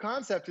the cool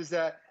concept is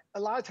that a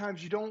lot of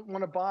times you don't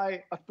want to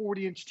buy a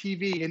 40-inch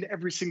TV in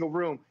every single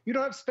room. You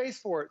don't have space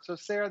for it. So,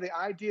 Sarah, the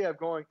idea of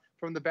going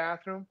from the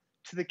bathroom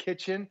to the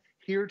kitchen,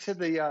 here to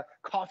the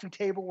coffee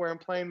table where I'm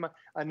playing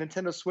a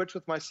Nintendo Switch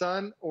with my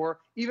son, or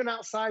even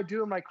outside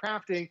doing my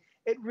crafting,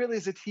 it really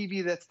is a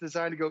TV that's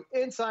designed to go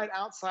inside,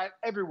 outside,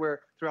 everywhere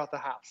throughout the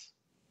house.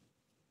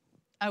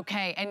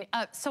 Okay, and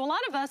so a lot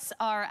of us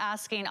are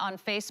asking on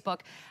Facebook,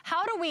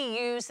 how do we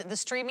use the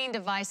streaming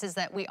devices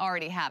that we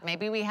already have?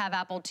 Maybe we have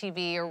Apple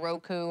TV or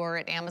Roku or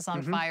an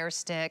Amazon Fire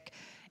Stick.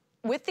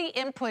 With the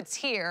inputs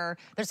here,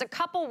 there's a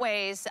couple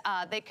ways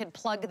they could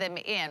plug them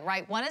in,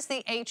 right? One is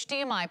the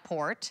HDMI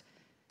port,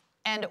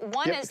 and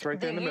one is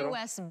right the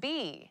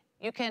USB.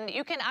 You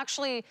can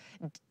actually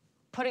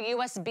put a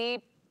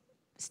USB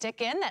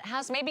stick in that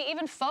has maybe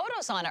even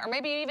photos on it, or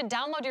maybe even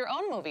download your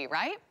own movie,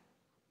 right?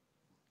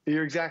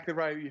 You're exactly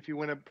right. If you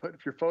want to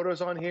put your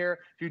photos on here,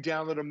 if you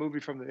download a movie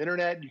from the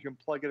internet, you can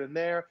plug it in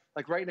there.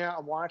 Like right now,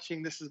 I'm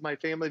watching, this is my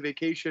family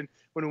vacation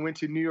when we went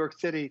to New York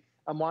City.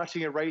 I'm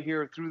watching it right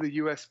here through the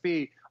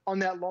USB. On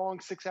that long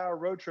 6-hour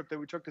road trip that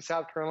we took to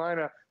South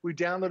Carolina, we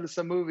downloaded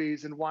some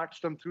movies and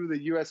watched them through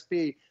the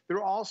USB.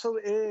 There also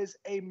is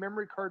a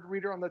memory card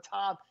reader on the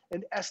top,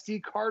 an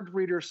SD card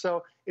reader.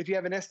 So if you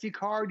have an SD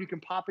card, you can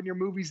pop in your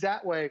movies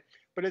that way.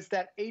 But it's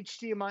that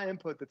HDMI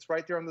input that's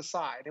right there on the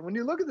side. And when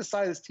you look at the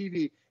side of this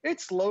TV,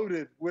 it's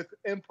loaded with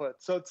input.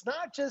 So it's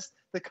not just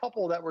the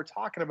couple that we're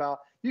talking about.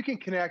 You can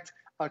connect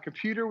a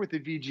computer with a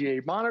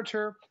VGA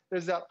monitor.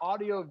 There's that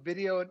audio,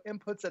 video, and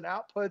inputs and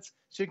outputs.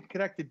 So you can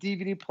connect to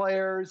DVD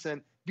players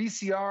and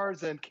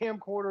VCRs and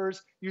camcorders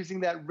using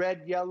that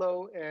red,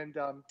 yellow, and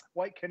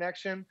white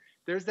connection.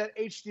 There's that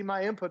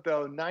HDMI input,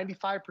 though.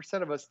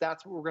 95% of us,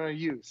 that's what we're going to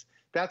use.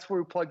 That's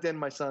where we plugged in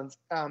my son's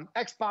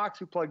Xbox.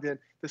 We plugged in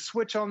the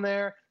Switch on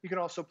there. You can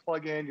also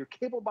plug in your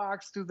cable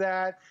box through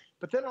that.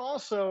 But then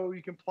also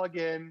you can plug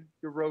in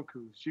your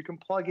Rokus. You can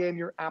plug in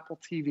your Apple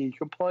TV. You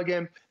can plug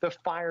in the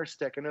Fire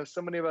Stick. I know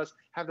so many of us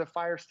have the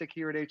Fire Stick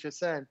here at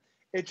HSN.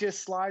 It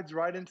just slides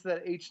right into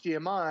that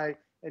HDMI,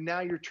 and now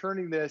you're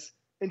turning this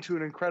into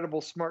an incredible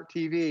smart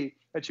TV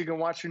that you can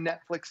watch your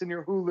Netflix and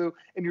your Hulu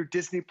and your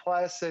Disney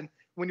Plus. And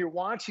when you're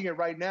watching it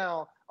right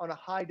now on a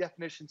high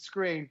definition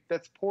screen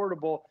that's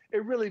portable,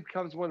 it really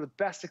becomes one of the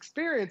best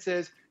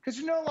experiences because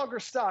you're no longer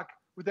stuck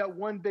with that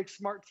one big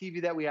smart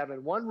TV that we have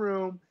in one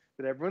room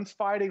that everyone's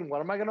fighting.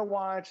 What am I going to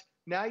watch?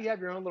 Now you have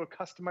your own little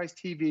customized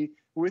TV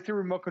with your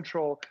remote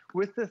control,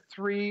 with the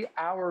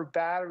 3-hour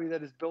battery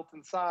that is built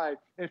inside.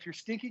 And if you're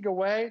sneaking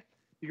away,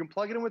 you can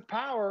plug it in with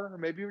power, or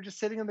maybe you're just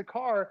sitting in the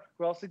car.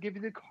 We'll also give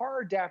you the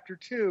car adapter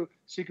too,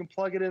 so you can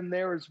plug it in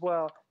there as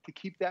well to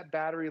keep that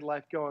battery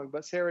life going.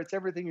 But Sarah, it's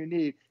everything you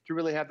need to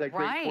really have that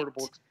great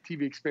portable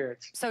TV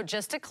experience. So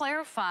just to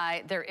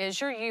clarify, there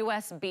is your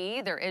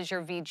USB, there is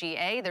your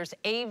VGA, there's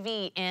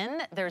AV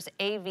in, there's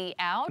AV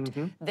out,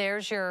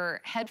 there's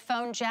your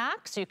headphone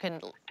jack, so you can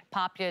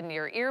pop in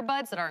your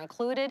earbuds that are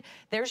included.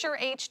 There's your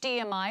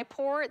HDMI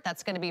port.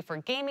 That's going to be for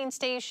gaming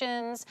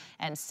stations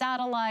and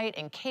satellite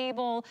and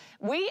cable.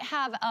 We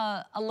have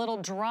a little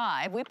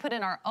drive. We put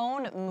in our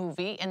own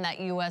movie in that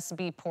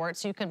USB port,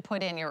 so you can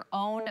put in your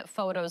own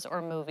photos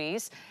or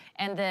movies.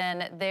 And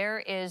then there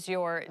is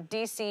your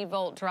DC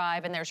volt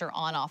drive, and there's your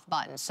on-off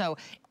button. So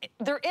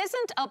there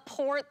isn't a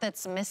port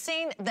that's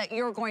missing that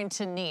you're going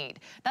to need.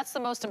 That's the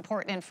most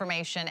important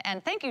information.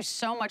 And thank you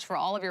so much for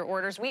all of your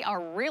orders. We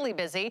are really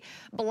busy.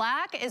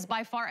 Black is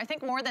by far, I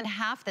think, more than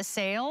half the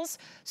sales.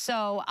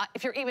 So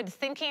if you're even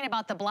thinking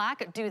about the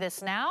black, do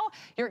this now.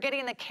 You're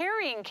getting the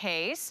carrying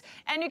case,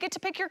 and you get to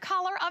pick your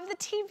color of the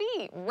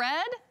TV.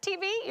 Red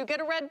TV, you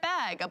get a red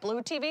bag. A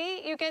blue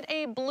TV, you get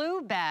a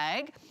blue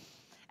bag.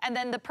 And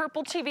then the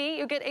purple TV,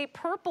 you get a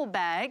purple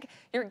bag.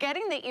 You're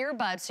getting the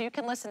earbuds so you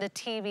can listen to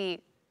TV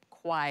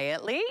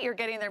quietly. You're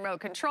getting the remote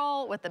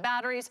control with the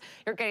batteries.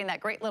 You're getting that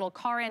great little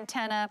car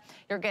antenna.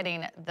 You're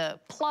getting the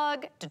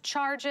plug to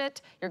charge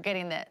it. You're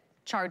getting the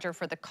charger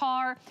for the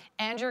car,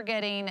 and you're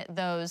getting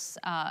those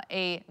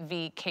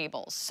AV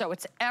cables. So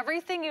it's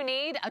everything you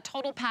need, a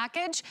total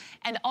package,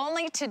 and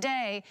only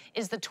today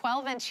is the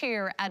 12-inch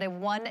here at a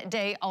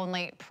one-day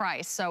only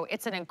price. So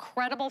it's an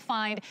incredible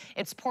find.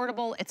 It's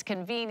portable, it's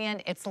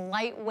convenient, it's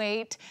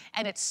lightweight,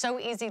 and it's so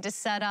easy to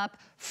set up.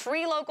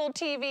 Free local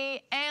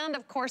TV, and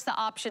of course the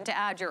option to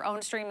add your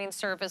own streaming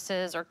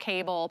services or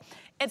cable.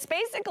 It's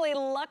basically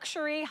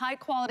luxury,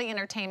 high-quality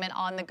entertainment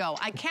on the go.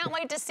 I can't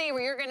wait to see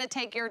where you're gonna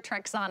take your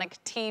Trexonic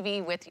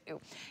TV with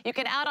you. You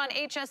can add on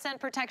HSN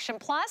Protection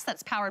Plus,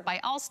 that's powered by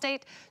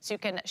Allstate, so you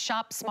can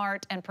shop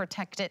smart and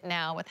protect it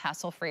now with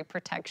hassle-free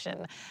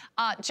protection.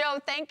 Joe,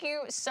 thank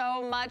you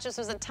so much. This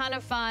was a ton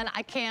of fun.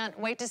 I can't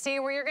wait to see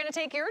where you're gonna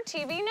take your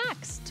TV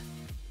next.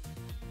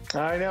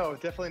 I know,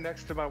 definitely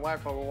next to my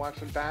wife. I'll go watch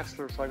some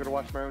Bachelor, so I got to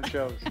watch my own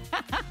shows.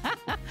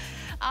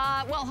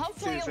 Well,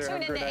 hopefully you'll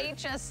tune into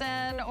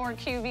HSN or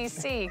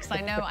QVC, because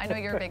I know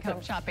you're a big home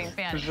shopping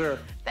fan. For sure.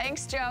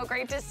 Thanks, Joe.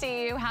 Great to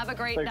see you. Have a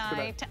great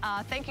night.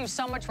 Thank you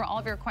so much for all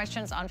of your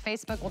questions on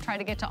Facebook. We'll try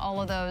to get to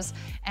all of those,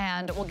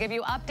 and we'll give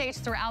you updates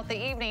throughout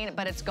the evening,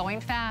 but it's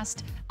going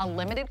fast. A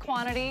limited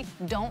quantity.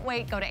 Don't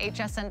wait. Go to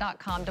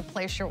hsn.com to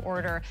place your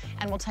order,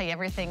 and we'll tell you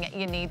everything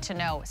you need to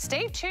know.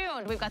 Stay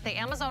tuned. We've got the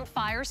Amazon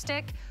Fire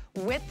Stick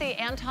with the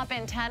Antop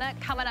antenna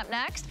coming up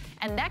next,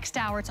 and next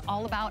hour it's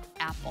all about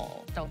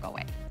Apple. Don't go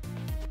away.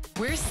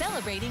 We're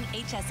celebrating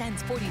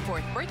HSN's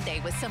 44th birthday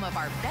with some of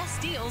our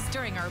best deals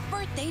during our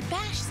birthday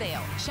bash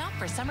sale. Shop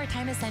for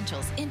summertime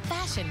essentials in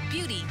fashion,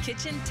 beauty,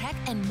 kitchen, tech,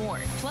 and more.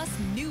 Plus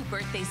new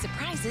birthday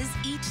surprises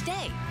each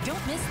day.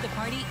 Don't miss the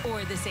party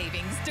or the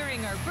savings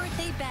during our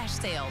birthday bash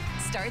sale.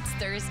 Starts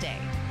Thursday.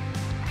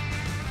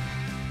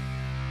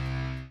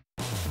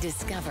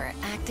 Discover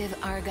Active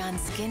Argan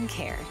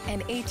Skincare,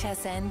 an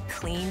HSN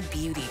clean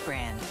beauty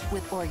brand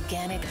with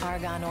organic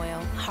argan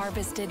oil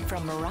harvested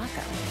from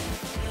Morocco.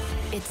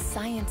 Its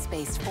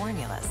science-based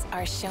formulas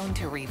are shown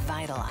to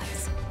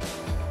revitalize,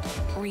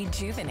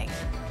 rejuvenate,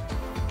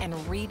 and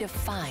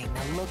redefine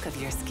the look of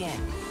your skin.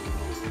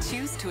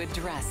 Choose to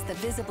address the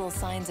visible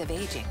signs of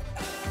aging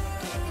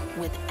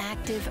with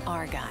Active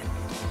Argan.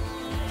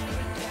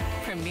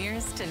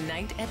 Premieres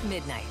tonight at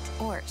midnight,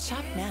 or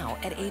shop now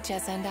at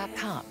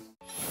hsn.com.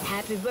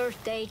 Happy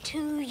birthday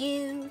to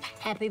you.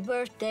 Happy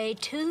birthday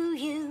to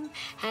you.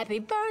 Happy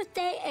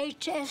birthday,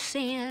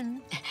 HSN.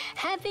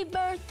 Happy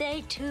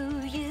birthday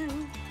to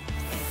you.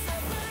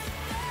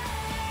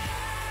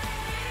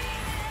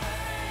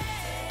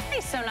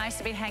 It's so nice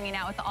to be hanging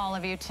out with all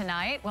of you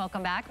tonight.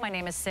 Welcome back. My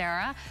name is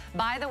Sarah.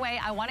 By the way,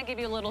 I want to give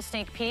you a little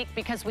sneak peek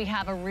because we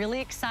have a really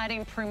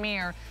exciting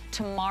premiere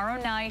tomorrow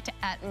night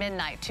at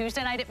midnight.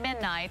 Tuesday night at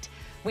midnight,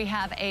 we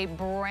have a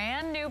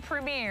brand new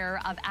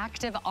premiere of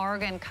Active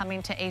Argan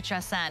coming to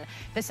HSN.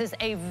 This is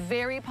a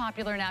very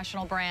popular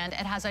national brand.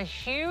 It has a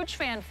huge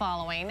fan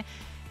following.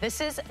 This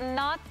is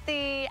not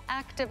the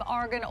Active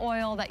Argan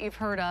oil that you've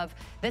heard of.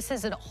 This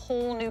is a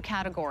whole new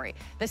category.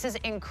 This is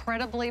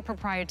incredibly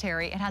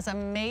proprietary. It has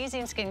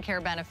amazing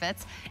skincare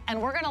benefits, and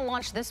we're gonna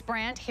launch this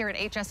brand here at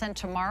HSN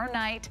tomorrow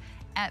night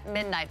at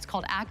midnight. It's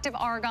called Active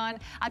Argan.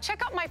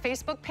 Check out my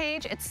Facebook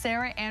page. It's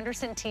Sarah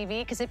Anderson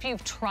TV, because if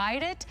you've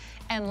tried it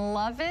and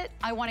love it,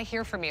 I want to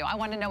hear from you. I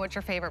want to know what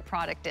your favorite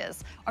product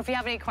is. Or if you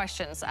have any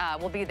questions,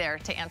 we'll be there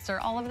to answer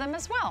all of them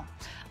as well.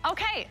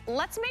 Okay,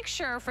 let's make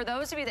sure, for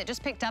those of you that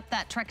just picked up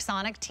that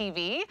Trexonic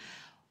TV,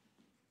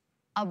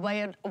 a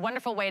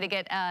wonderful way to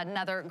get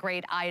another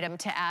great item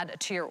to add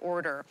to your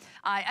order.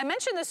 I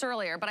mentioned this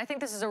earlier, but I think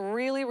this is a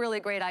really,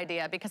 really great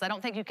idea, because I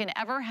don't think you can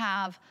ever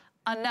have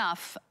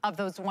enough of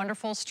those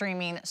wonderful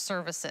streaming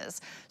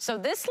services. So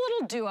this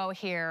little duo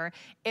here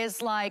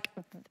is like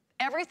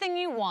everything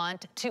you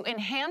want to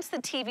enhance the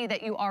TV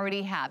that you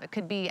already have. It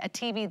could be a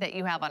TV that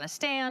you have on a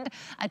stand,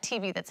 a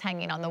TV that's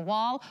hanging on the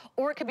wall,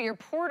 or it could be your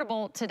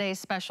portable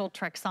Today's Special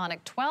Trexonic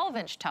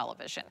 12-inch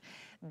television.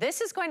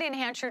 This is going to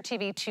enhance your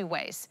TV two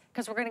ways,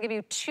 because we're going to give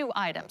you two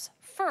items.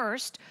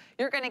 First,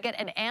 you're going to get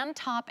an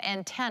Antop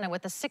antenna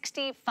with a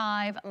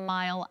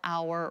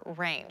 65-mile-hour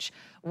range.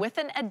 With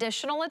an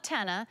additional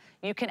antenna,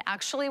 you can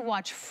actually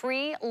watch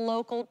free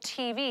local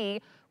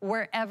TV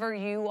wherever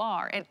you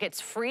are. It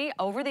gets free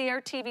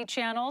over-the-air TV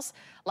channels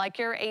like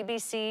your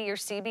ABC, your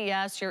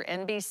CBS, your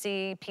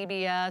NBC,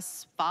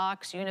 PBS,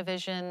 Fox,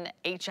 Univision,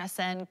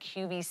 HSN,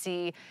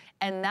 QVC,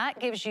 and that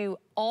gives you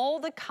all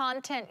the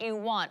content you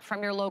want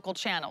from your local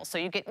channels. So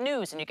you get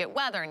news, and you get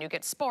weather, and you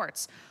get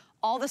sports,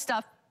 all the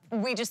stuff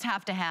we just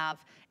have to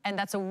have, and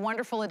that's a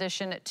wonderful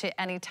addition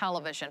to any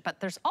television.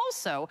 But there's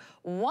also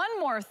one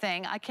more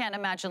thing I can't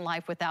imagine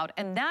life without,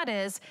 and that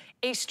is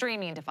a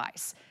streaming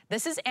device.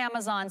 This is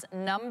Amazon's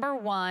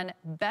 #1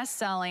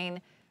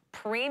 best-selling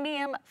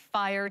premium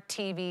Fire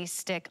TV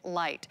Stick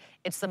Lite.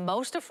 It's the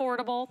most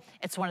affordable.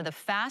 It's one of the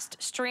fast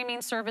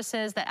streaming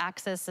services that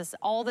accesses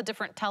all the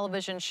different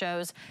television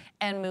shows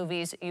and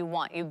movies you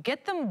want. You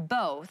get them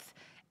both,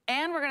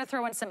 and we're gonna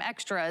throw in some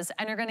extras,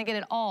 and you're gonna get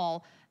it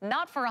all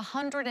not for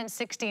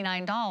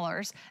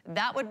 $169.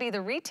 That would be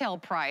the retail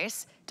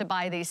price to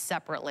buy these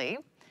separately.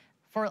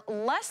 for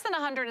less than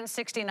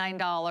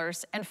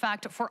 $169. In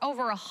fact, for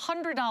over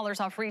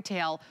 $100 off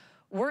retail,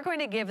 we're going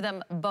to give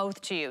them both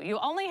to you. You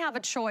only have a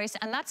choice,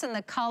 and that's in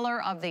the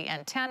color of the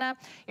antenna.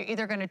 You're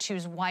either gonna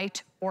choose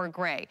white or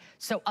gray.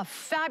 So a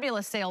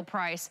fabulous sale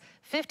price,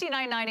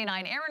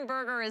 $59.99. Aaron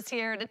Berger is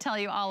here to tell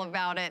you all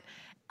about it.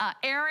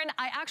 Aaron,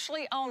 I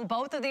actually own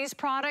both of these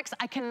products.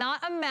 I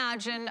cannot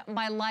imagine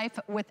my life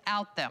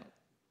without them.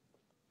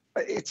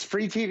 It's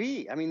free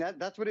TV. I mean,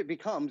 that's what it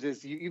becomes,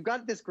 is you've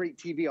got this great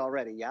TV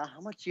already, yeah?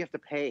 How much do you have to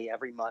pay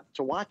every month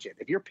to watch it?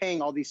 If you're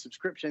paying all these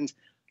subscriptions,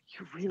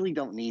 you really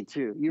don't need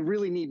to. You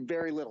really need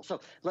very little. So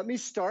let me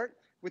start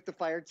with the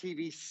Fire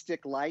TV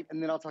Stick Lite,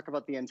 and then I'll talk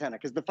about the antenna,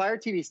 because the Fire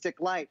TV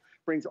Stick Lite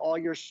brings all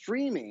your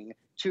streaming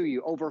to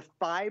you. Over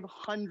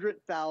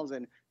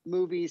 500,000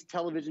 movies,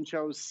 television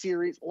shows,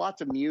 series,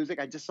 lots of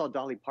music. I just saw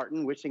Dolly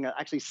Parton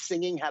actually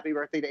singing Happy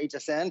Birthday to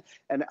HSN,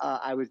 and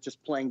I was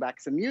just playing back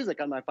some music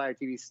on my Fire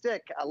TV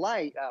Stick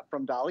Lite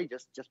from Dolly,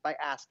 just by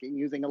asking,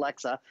 using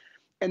Alexa.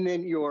 And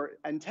then your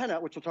antenna,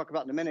 which we'll talk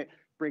about in a minute,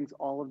 brings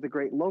all of the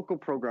great local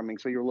programming.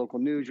 So your local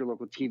news, your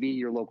local TV,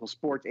 your local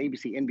sports,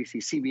 ABC, NBC,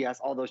 CBS,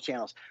 all those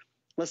channels.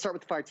 Let's start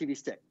with the Fire TV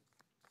Stick.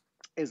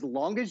 As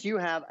long as you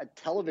have a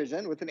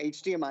television with an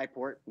HDMI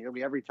port,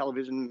 nearly every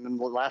television in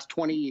the last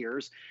 20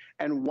 years,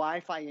 and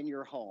Wi-Fi in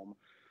your home,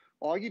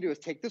 all you do is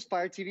take this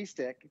Fire TV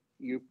Stick,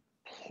 you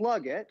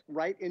plug it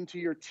right into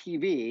your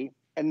TV,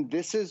 and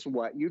this is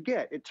what you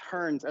get. It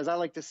turns, as I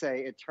like to say,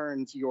 it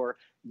turns your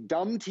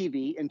dumb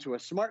TV into a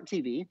smart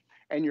TV,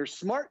 and your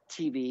smart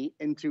TV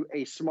into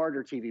a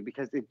smarter TV,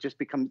 because it just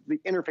becomes, the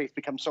interface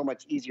becomes so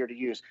much easier to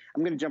use.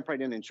 I'm going to jump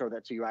right in and show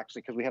that to you,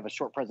 actually, because we have a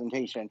short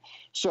presentation.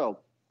 So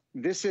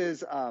this is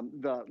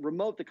the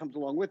remote that comes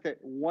along with it.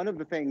 One of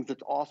the things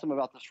that's awesome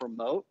about this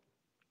remote,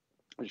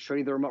 I'll show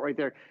you the remote right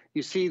there.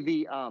 You see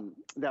the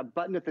that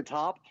button at the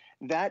top?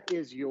 That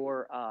is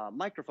your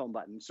microphone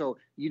button. So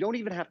you don't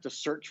even have to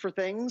search for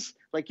things.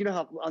 Like, you know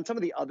how on some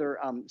of the other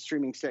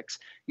streaming sticks,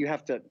 you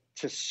have to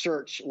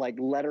search like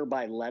letter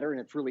by letter,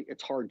 and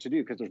it's hard to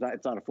do because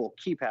it's not a full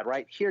keypad,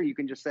 right? Here you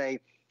can just say,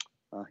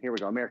 here we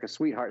go, America's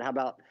Sweetheart. How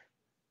about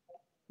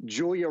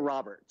Julia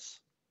Roberts?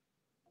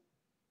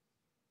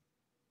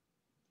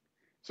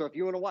 So if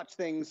you want to watch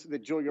things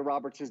that Julia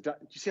Roberts has done,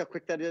 do you see how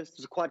quick that is?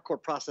 There's a quad-core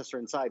processor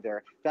inside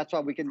there. That's why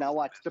we can now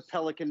watch The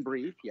Pelican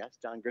Brief, yes,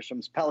 John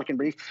Grisham's Pelican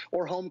Brief,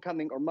 or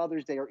Homecoming, or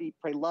Mother's Day, or Eat,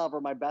 Pray, Love,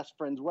 or My Best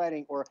Friend's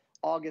Wedding, or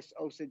August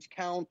Osage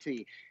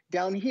County.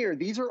 Down here,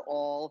 these are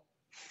all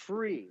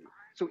free.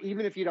 So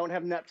even if you don't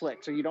have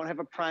Netflix, or you don't have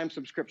a Prime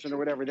subscription, or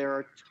whatever, there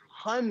are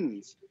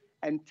tons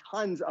and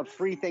tons of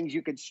free things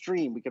you could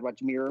stream. We could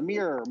watch Mirror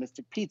Mirror,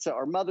 Mystic Pizza,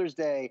 or Mother's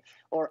Day,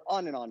 or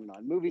on and on and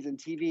on. Movies and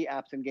TV,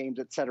 apps and games,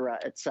 et cetera,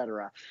 et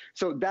cetera.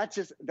 So that's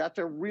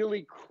a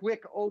really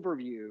quick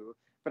overview,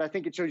 but I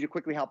think it shows you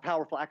quickly how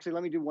powerful. Actually,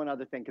 let me do one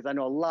other thing, because I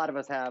know a lot of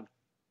us have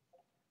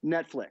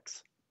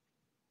Netflix.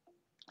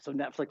 So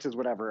Netflix is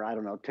whatever, I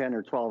don't know, $10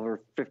 or $12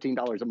 or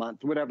 $15 a month,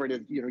 whatever it is,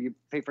 you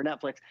pay for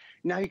Netflix.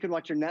 Now you can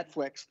watch your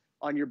Netflix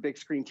on your big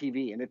screen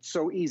TV, and it's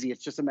so easy.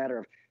 It's just a matter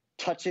of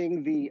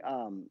touching the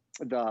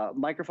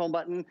microphone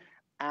button,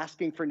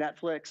 asking for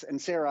Netflix, and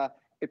Sarah,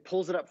 it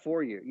pulls it up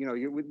for you.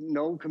 With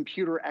no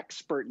computer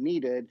expert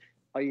needed.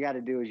 All you got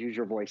to do is use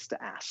your voice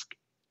to ask.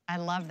 I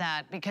love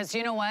that, because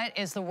you know what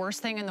is the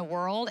worst thing in the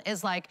world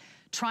is like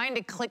trying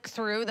to click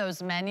through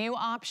those menu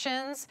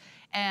options.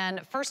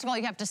 And first of all,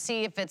 you have to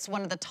see if it's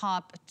one of the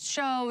top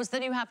shows,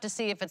 then you have to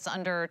see if it's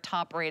under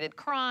top rated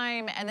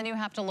crime, and then you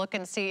have to look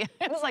and see,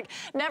 it's like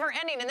never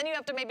ending. And then you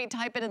have to maybe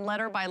type it in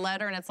letter by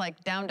letter, and it's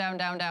like down, down,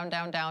 down, down,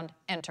 down, down,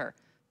 enter,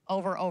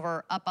 over,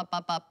 over, up, up,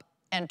 up, up,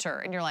 enter.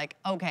 And you're like,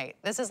 okay,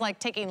 this is like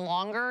taking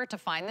longer to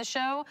find the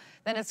show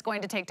than it's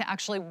going to take to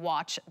actually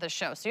watch the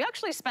show. So you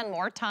actually spend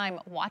more time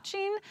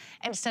watching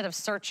instead of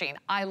searching.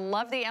 I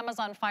love the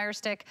Amazon Fire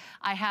Stick.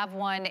 I have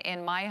one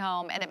in my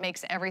home, and it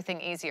makes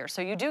everything easier.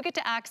 So you do get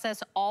to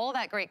access all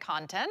that great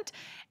content,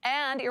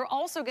 and you're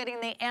also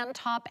getting the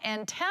Antop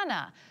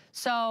antenna.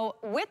 So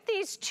with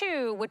these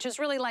two, which is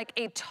really like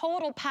a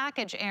total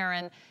package,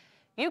 Aaron,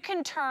 you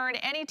can turn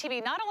any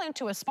TV not only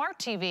into a smart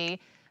TV,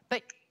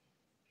 but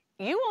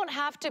you won't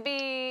have to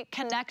be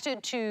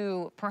connected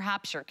to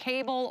perhaps your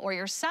cable or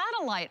your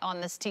satellite on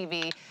this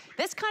TV.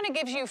 This kind of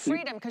gives you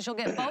freedom, because you'll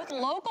get both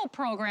local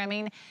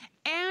programming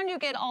and you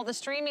get all the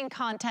streaming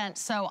content.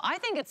 So I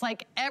think it's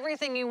like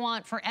everything you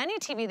want for any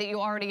TV that you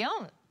already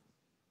own.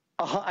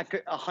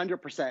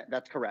 100%,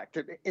 that's correct.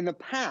 In the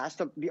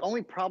past, the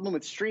only problem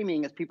with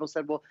streaming is people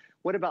said, well,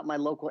 what about my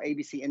local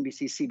ABC,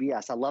 NBC,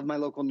 CBS? I love my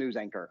local news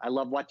anchor. I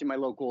love watching my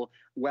local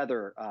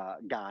weather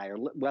guy or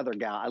weather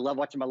gal. I love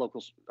watching my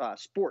local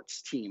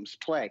sports teams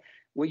play.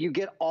 Well, you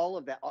get all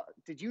of that.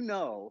 Did you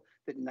know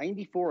that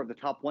 94 of the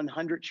top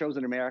 100 shows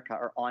in America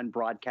are on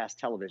broadcast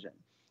television?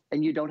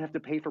 And you don't have to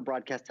pay for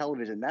broadcast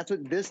television. That's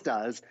what this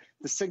does.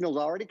 The signal's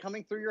already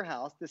coming through your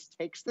house. This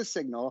takes the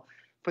signal,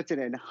 puts it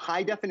in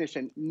high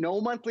definition, no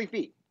monthly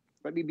fee.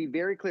 Let me be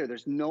very clear.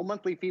 There's no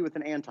monthly fee with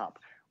an Antop.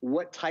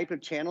 What type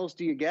of channels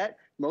do you get?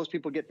 Most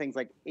people get things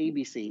like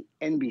ABC,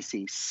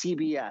 NBC,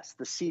 CBS,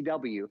 the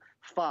CW,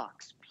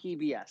 Fox,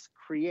 PBS,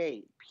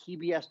 Create,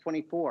 PBS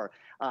 24,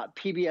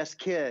 PBS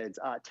Kids,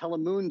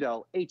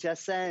 Telemundo,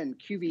 HSN,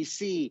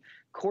 QVC,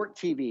 Court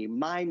TV,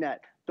 MyNet.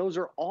 Those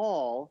are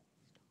all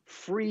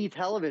free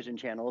television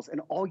channels,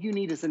 and all you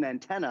need is an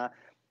antenna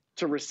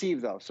to receive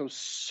those.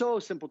 So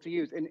simple to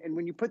use. And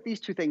when you put these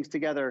two things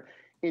together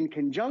in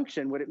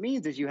conjunction, what it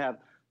means is you have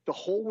the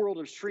whole world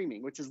of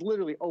streaming, which is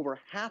literally over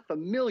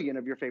 500,000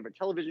 of your favorite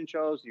television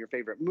shows, and your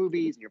favorite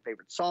movies, and your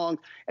favorite songs,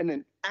 and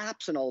then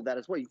apps and all of that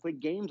as well. You play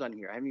games on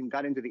here. I haven't even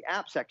got into the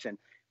app section.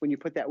 When you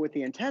put that with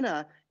the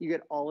antenna, you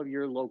get all of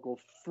your local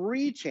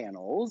free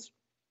channels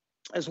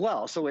as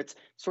well. So it's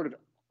sort of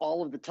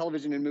all of the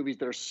television and movies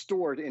that are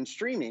stored in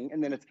streaming,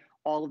 and then it's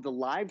all of the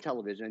live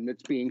television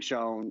that's being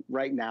shown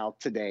right now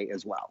today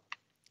as well.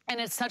 And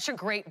it's such a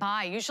great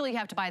buy. Usually you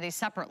have to buy these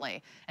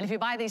separately. And if you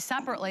buy these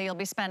separately, you'll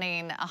be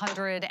spending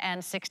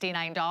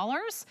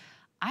 $169.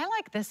 I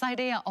like this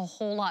idea a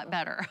whole lot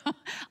better.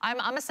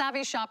 I'm a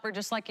savvy shopper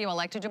just like you. I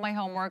like to do my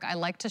homework. I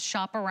like to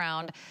shop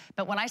around.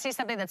 But when I see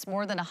something that's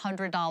more than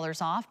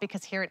 $100 off,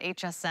 because here at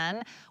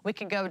HSN, we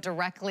can go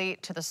directly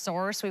to the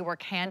source. We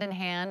work hand in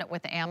hand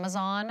with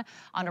Amazon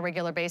on a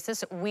regular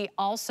basis. We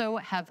also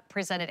have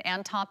presented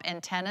Antop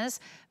antennas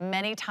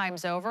many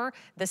times over.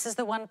 This is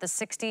the one with the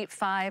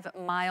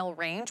 65-mile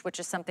range, which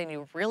is something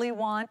you really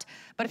want.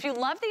 But if you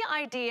love the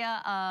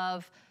idea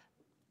of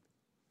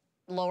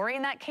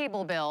lowering that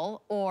cable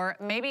bill, or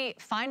maybe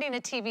finding a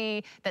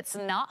TV that's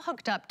not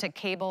hooked up to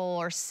cable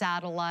or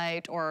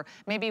satellite or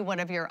maybe one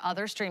of your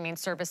other streaming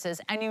services,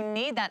 and you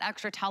need that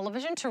extra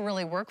television to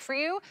really work for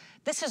you,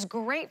 this is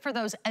great for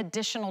those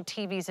additional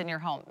TVs in your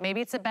home. Maybe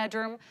it's a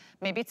bedroom,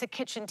 maybe it's a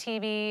kitchen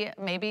TV,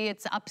 maybe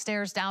it's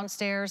upstairs,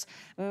 downstairs.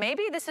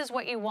 Maybe this is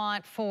what you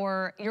want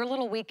for your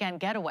little weekend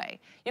getaway.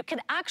 You can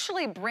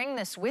actually bring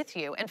this with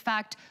you. In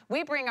fact,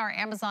 we bring our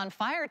Amazon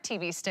Fire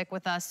TV stick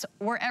with us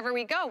wherever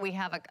we go. We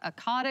have a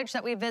cottage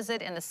that we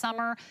visit in the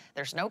summer.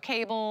 There's no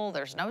cable,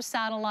 there's no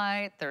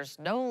satellite, there's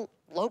no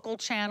local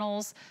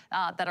channels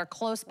that are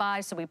close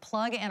by, so we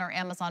plug in our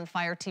Amazon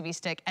Fire TV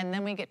stick, and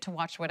then we get to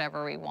watch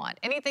whatever we want.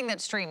 Anything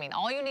that's streaming,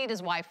 all you need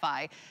is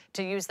Wi-Fi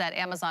to use that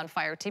Amazon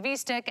Fire TV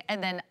stick,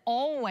 and then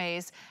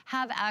always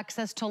have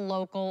access to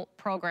local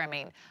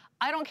programming.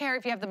 I don't care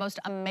if you have the most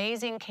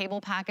amazing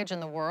cable package in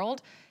the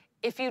world.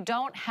 If you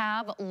don't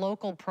have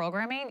local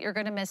programming, you're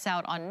gonna miss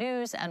out on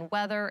news and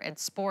weather and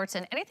sports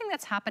and anything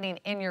that's happening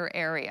in your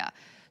area.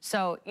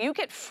 So you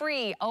get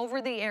free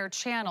over-the-air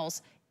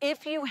channels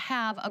if you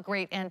have a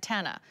great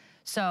antenna.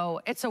 So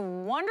it's a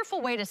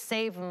wonderful way to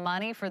save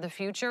money for the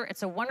future.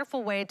 It's a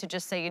wonderful way to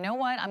just say, you know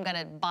what, I'm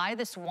gonna buy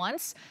this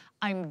once,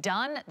 I'm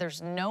done.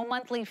 There's no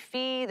monthly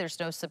fee, there's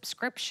no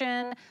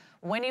subscription.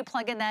 When you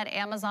plug in that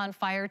Amazon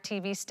Fire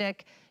TV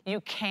stick,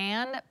 you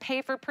can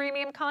pay for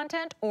premium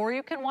content, or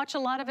you can watch a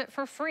lot of it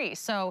for free.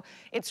 So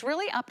it's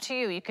really up to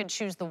you. You can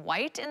choose the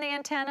white in the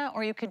antenna,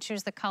 or you can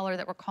choose the color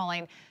that we're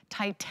calling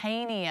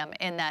titanium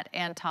in that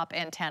Antop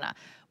antenna.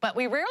 But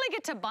we rarely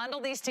get to bundle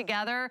these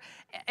together,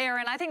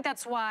 Aaron. I think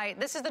that's why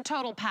this is the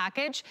total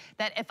package,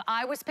 that if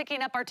I was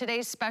picking up our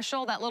today's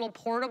special, that little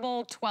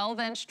portable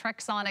 12-inch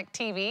Trexonic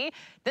TV,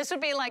 this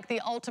would be like the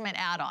ultimate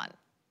add-on.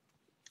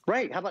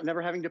 Right, how about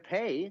never having to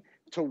pay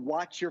to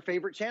watch your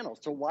favorite channels,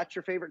 to watch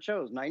your favorite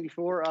shows?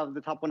 94 of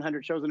the top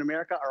 100 shows in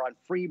America are on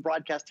free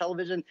broadcast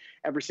television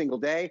every single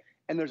day.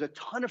 And there's a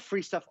ton of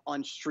free stuff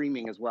on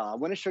streaming as well. I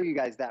want to show you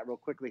guys that real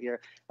quickly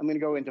here. I'm going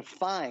to go into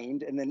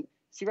Find, and then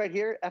see right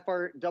here,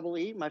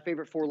 FREE, my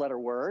favorite four-letter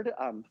word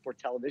for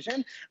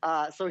television.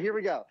 So here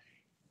we go.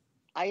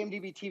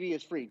 IMDb TV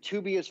is free.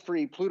 Tubi is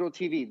free. Pluto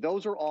TV.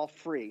 Those are all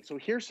free. So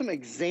here's some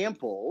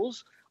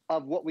examples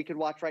of what we could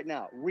watch right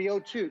now. Rio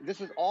 2, this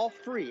is all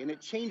free, and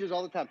it changes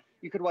all the time.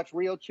 You could watch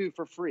Rio 2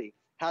 for free.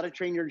 How to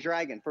Train Your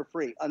Dragon for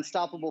free.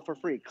 Unstoppable for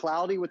free.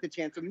 Cloudy with a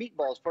Chance of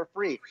Meatballs for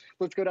free.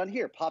 Let's go down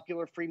here.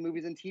 Popular free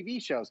movies and TV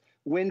shows.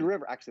 Wind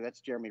River. Actually, that's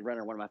Jeremy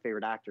Renner, one of my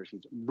favorite actors.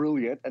 He's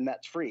brilliant, and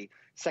that's free.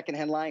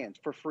 Secondhand Lions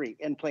for free.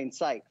 In Plain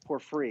Sight for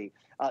free.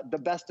 The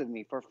Best of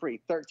Me for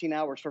free. 13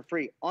 Hours for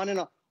free. On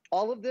and on.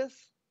 All of this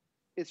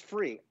is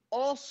free.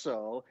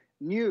 Also,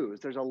 news.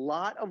 There's a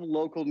lot of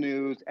local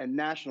news and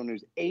national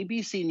news.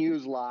 ABC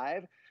News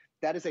Live,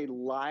 that is a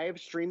live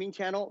streaming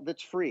channel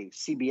that's free.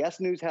 CBS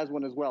News has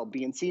one as well.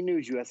 BNC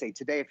News, USA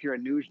Today. If you're a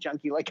news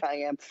junkie like I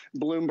am,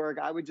 Bloomberg,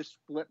 I would just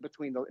flip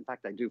between the, in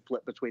fact, I do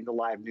flip between the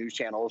live news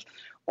channels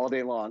all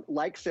day long.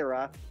 Like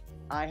Sarah,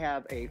 I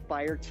have a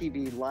Fire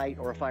TV Lite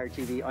or a Fire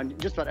TV on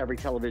just about every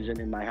television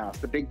in my house.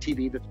 The big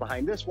TV that's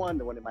behind this one,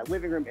 the one in my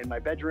living room, in my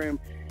bedroom.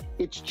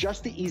 It's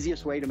just the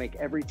easiest way to make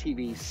every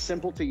TV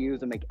simple to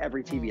use and make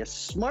every TV a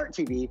smart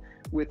TV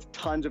with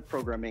tons of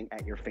programming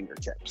at your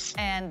fingertips.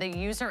 And the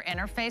user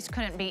interface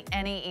couldn't be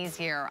any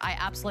easier. I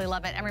absolutely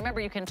love it. And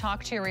remember, you can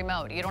talk to your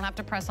remote. You don't have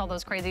to press all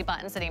those crazy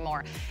buttons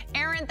anymore.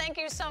 Aaron, thank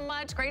you so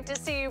much. Great to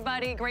see you,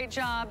 buddy. Great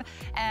job.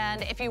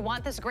 And if you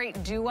want this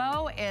great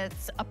duo,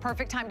 it's a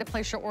perfect time to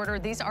place your order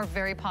these are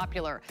very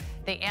popular.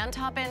 The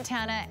Antop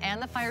antenna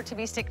and the Fire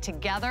TV stick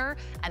together,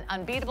 an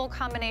unbeatable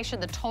combination,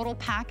 the total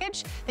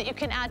package that you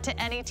can add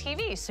to any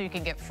TV. So you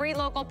can get free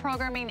local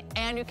programming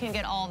and you can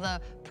get all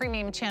the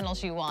premium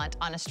channels you want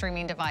on a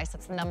streaming device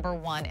that's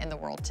 #1 in the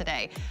world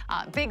today.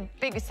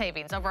 Big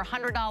savings, over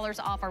 $100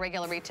 off our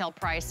regular retail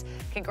price.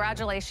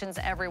 Congratulations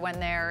everyone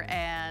there,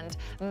 and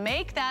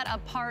make that a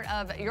part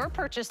of your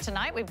purchase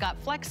tonight. We've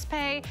got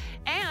FlexPay,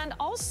 and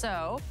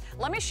also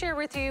let me share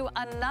with you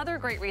another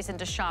great reason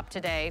to shop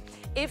today.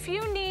 If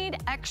you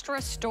need extra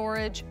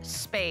storage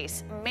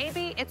space,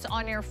 maybe it's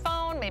on your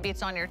phone, maybe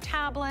it's on your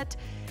tablet,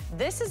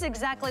 this is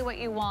exactly what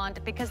you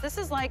want, because this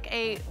is like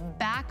a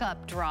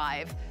backup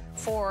drive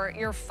for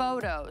your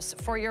photos,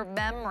 for your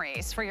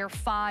memories, for your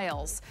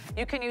files.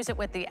 You can use it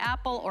with the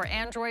Apple or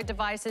Android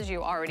devices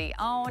you already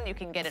own. You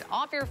can get it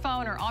off your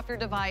phone or off your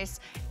device,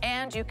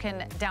 and you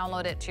can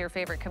download it to your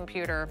favorite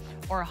computer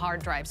or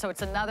hard drive. So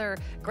it's another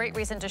great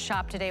reason to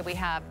shop today. We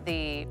have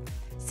the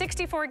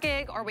 64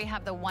 gig or we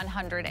have the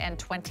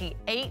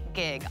 128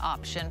 gig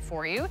option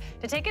for you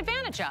to take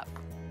advantage of.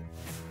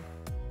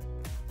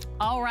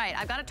 All right,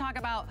 I've got to talk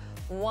about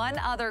one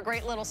other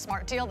great little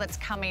smart deal that's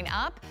coming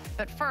up.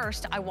 But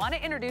first, I want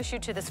to introduce you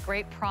to this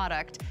great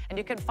product, and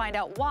you can find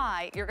out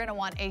why you're going to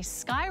want a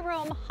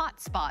SkyRoam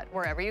hotspot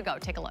wherever you go.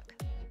 Take a look.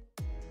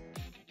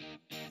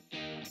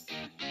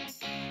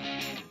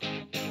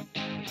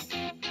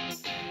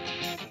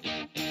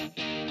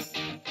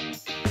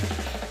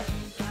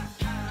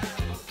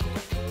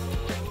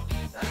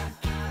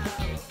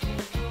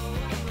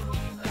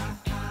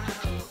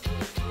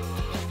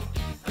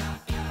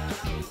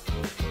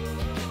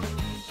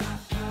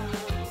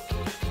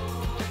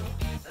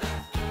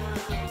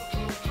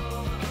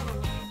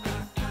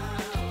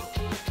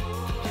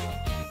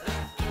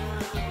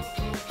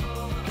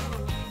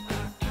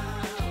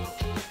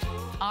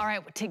 All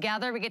right,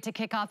 together we get to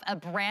kick off a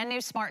brand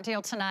new smart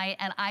deal tonight,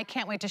 and I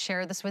can't wait to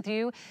share this with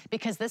you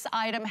because this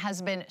item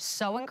has been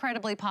so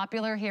incredibly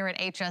popular here at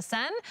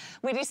HSN.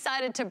 We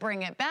decided to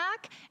bring it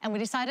back, and we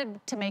decided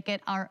to make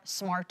it our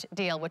smart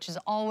deal, which is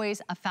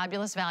always a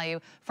fabulous value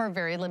for a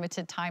very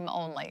limited time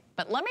only.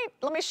 But let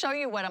me show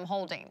you what I'm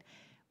holding.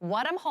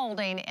 What I'm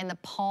holding in the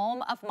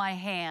palm of my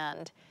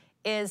hand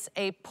is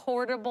a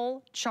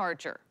portable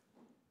charger,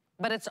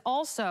 but it's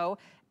also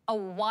a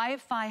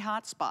Wi-Fi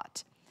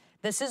hotspot.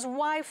 This is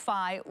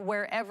Wi-Fi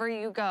wherever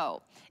you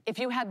go. If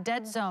you have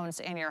dead zones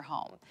in your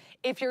home,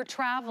 if you're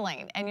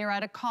traveling and you're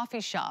at a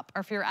coffee shop,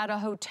 or if you're at a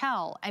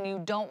hotel and you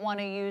don't want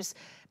to use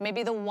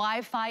maybe the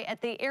Wi-Fi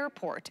at the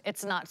airport,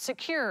 it's not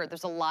secure.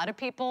 There's a lot of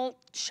people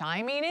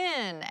chiming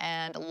in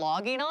and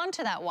logging on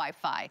to that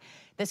Wi-Fi.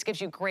 This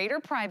gives you greater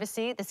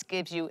privacy, this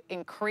gives you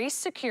increased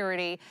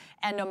security,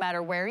 and no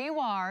matter where you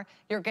are,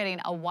 you're getting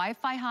a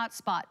Wi-Fi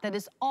hotspot that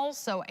is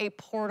also a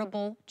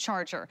portable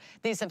charger.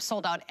 These have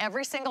sold out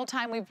every single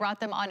time we've brought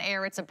them on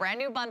air. It's a brand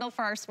new bundle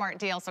for our smart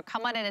deal, so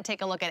come on in and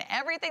take a look at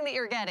everything that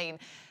you're getting,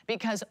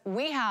 because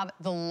we have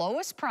the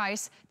lowest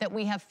price that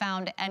we have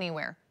found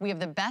anywhere. We have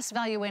the best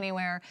value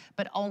anywhere,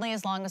 but only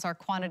as long as our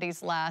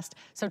quantities last.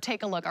 So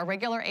take a look. Our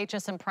regular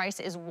HSN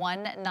price is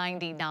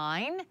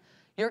 $199.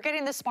 You're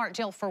getting the smart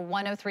deal for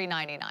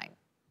 $103.99.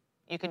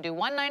 You can do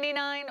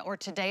 $199, or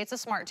today it's a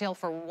smart deal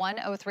for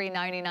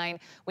 $103.99.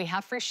 We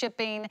have free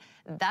shipping.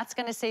 That's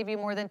going to save you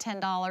more than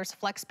 $10.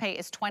 FlexPay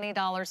is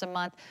 $20 a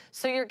month.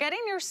 So you're getting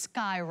your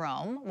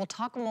SkyRoam. We'll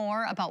talk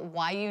more about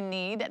why you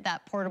need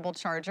that portable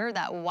charger,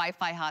 that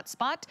Wi-Fi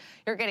hotspot.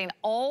 You're getting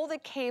all the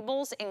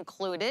cables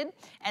included,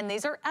 and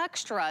these are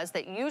extras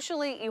that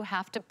usually you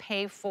have to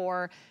pay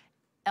for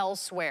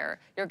elsewhere.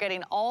 You're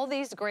getting all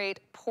these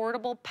great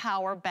portable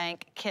power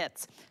bank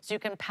kits. So you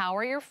can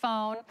power your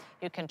phone,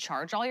 you can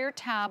charge all your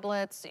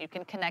tablets, you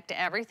can connect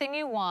to everything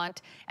you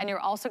want, and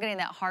you're also getting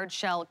that hard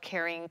shell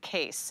carrying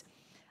case.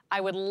 I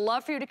would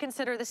love for you to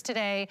consider this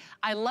today.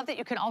 I love that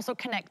you can also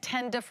connect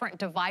 10 different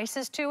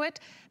devices to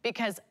it,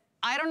 because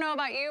I don't know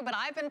about you, but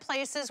I've been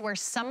places where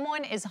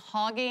someone is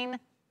hogging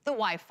the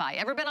Wi-Fi.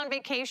 Ever been on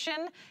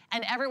vacation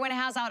and everyone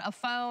has out a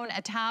phone,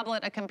 a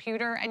tablet, a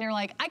computer, and you're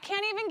like, I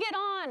can't even get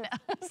on.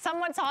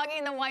 Someone's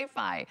hogging the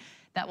Wi-Fi.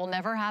 That will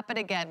never happen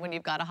again when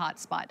you've got a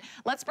hotspot.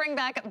 Let's bring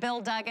back Bill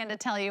Duggan to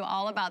tell you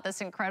all about this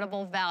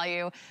incredible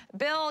value.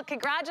 Bill,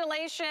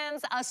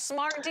 congratulations. A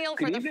smart deal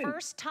for the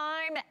first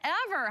time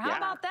ever. How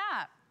about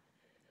that?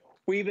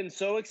 We've been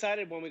so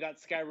excited when we got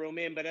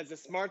SkyRoam in, but as a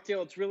smart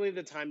deal, it's really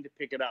the time to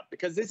pick it up,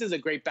 because this is a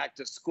great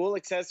back-to-school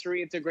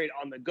accessory. It's a great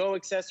on-the-go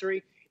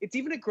accessory. It's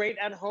even a great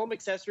at-home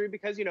accessory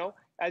because, you know,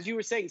 as you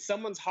were saying,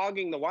 someone's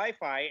hogging the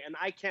Wi-Fi and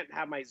I can't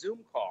have my Zoom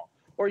call.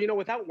 Or, you know,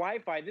 without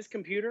Wi-Fi, this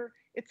computer,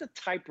 it's a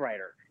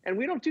typewriter. And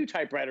we don't do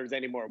typewriters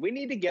anymore. We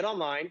need to get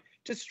online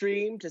to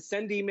stream, to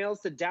send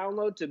emails, to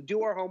download, to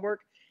do our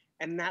homework.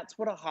 And that's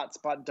what a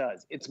hotspot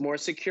does. It's more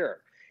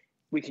secure.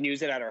 We can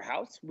use it at our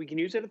house. We can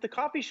use it at the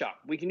coffee shop.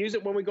 We can use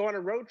it when we go on a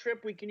road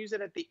trip. We can use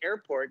it at the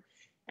airport.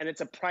 And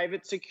it's a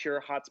private,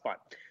 secure hotspot.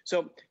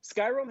 So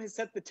SkyRoam has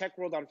set the tech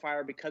world on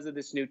fire because of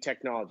this new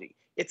technology.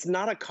 It's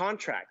not a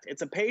contract.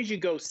 It's a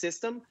pay-as-you-go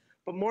system.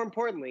 But more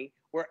importantly,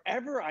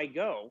 wherever I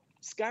go,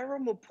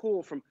 SkyRoam will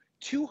pull from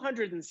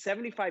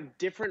 275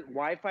 different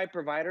Wi-Fi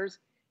providers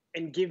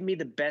and give me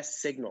the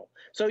best signal.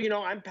 So,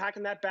 I'm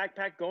packing that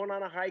backpack, going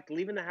on a hike,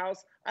 leaving the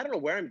house. I don't know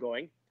where I'm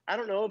going. I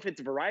don't know if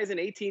it's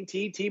Verizon,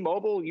 AT&T,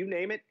 T-Mobile, you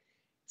name it.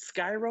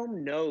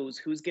 SkyRoam knows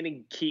who's going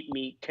to keep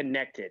me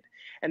connected.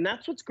 And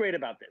that's what's great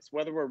about this.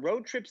 Whether we're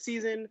road trip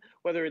season,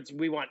 whether it's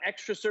we want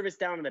extra service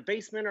down in the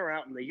basement or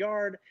out in the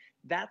yard,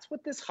 that's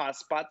what this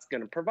hotspot's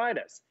going to provide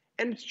us.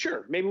 And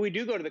sure, maybe we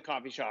do go to the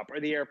coffee shop or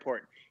the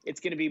airport. It's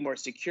going to be more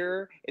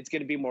secure. It's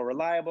going to be more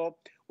reliable.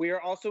 We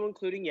are also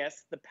including,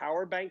 yes, the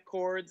power bank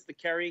cords, the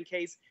carrying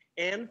case,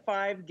 and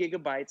 5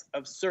 gigabytes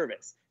of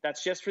service.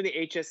 That's just for the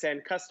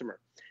HSN customer.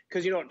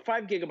 Because,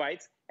 5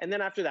 gigabytes, and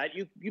then after that,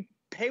 you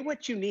pay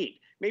what you need.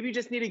 Maybe you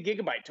just need a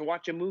gigabyte to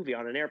watch a movie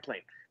on an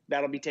airplane.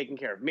 That'll be taken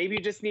care of. Maybe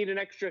you just need an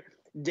extra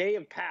day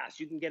of pass.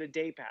 You can get a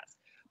day pass.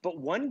 But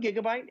 1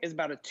 gigabyte is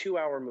about a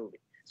 2-hour movie.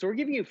 So we're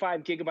giving you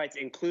 5 gigabytes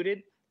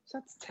included. So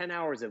that's 10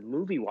 hours of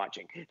movie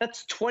watching.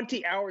 That's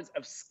 20 hours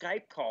of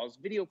Skype calls,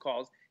 video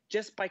calls,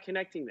 just by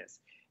connecting this.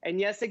 And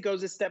yes, it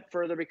goes a step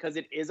further because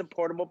it is a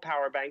portable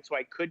power bank, so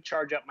I could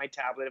charge up my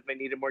tablet if I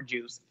needed more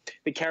juice.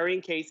 The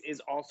carrying case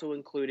is also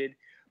included.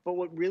 But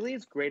what really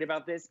is great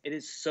about this, it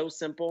is so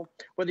simple.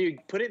 Whether you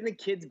put it in the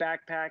kid's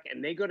backpack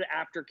and they go to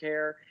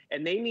aftercare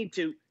and they need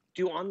to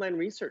do online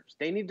research,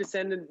 they need to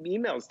send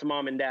emails to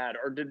mom and dad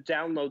or to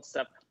download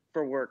stuff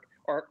for work,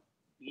 or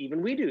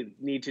even we do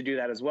need to do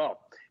that as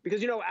well.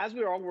 Because, as we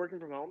were all working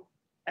from home,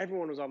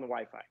 everyone was on the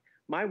Wi-Fi.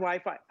 My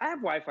Wi-Fi, I have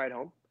Wi-Fi at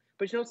home,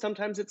 but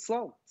sometimes it's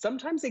slow.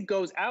 Sometimes it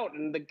goes out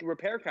and the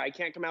repair guy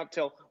can't come out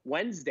till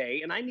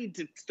Wednesday and I need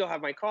to still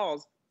have my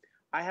calls.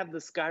 I have the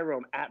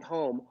SkyRoam at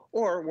home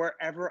or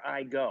wherever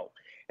I go.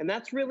 And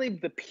that's really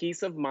the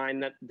peace of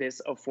mind that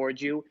this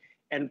affords you.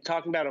 And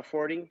talking about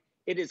affording,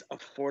 it is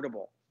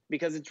affordable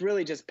because it's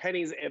really just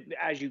pennies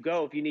as you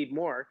go if you need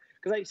more.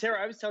 Because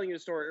Sarah, I was telling you a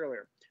story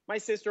earlier. My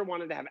sister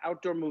wanted to have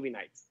outdoor movie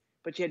nights,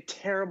 but she had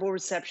terrible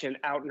reception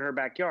out in her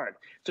backyard.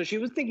 So she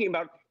was thinking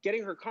about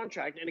getting her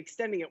contract and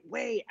extending it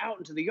way out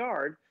into the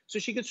yard so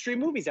she could stream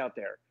movies out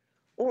there.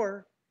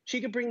 Or she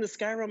could bring the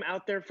SkyRoam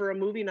out there for a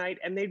movie night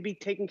and they'd be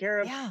taken care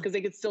of because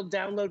they could still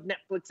download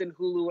Netflix and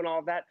Hulu and all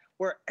of that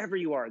wherever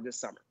you are this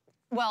summer.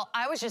 Well,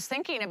 I was just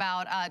thinking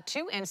about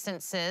 2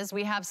 instances.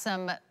 We have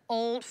some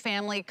old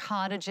family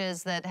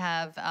cottages that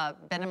have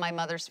been in my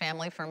mother's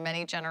family for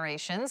many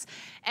generations,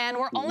 and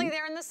we're only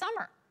there in the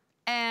summer.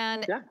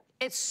 And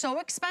it's so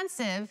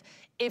expensive.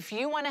 If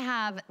you want to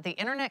have the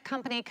internet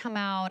company come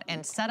out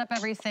and set up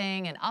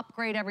everything and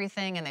upgrade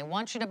everything, and they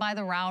want you to buy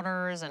the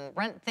routers and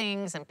rent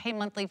things and pay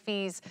monthly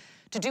fees,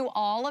 to do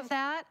all of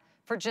that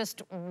for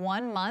just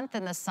 1 month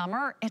in the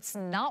summer, it's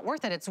not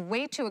worth it. It's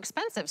way too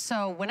expensive.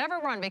 So whenever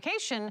we're on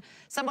vacation,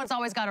 someone's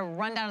always got to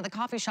run down to the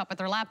coffee shop with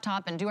their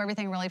laptop and do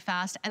everything really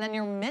fast, and then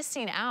you're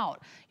missing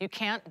out. You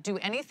can't do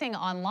anything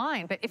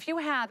online. But if you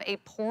have a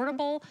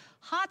portable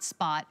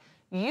hotspot,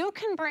 you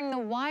can bring the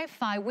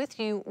Wi-Fi with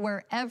you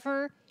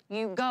wherever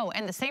you go.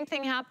 And the same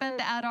thing happened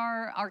at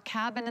our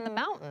cabin in the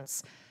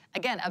mountains.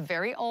 Again, a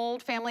very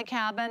old family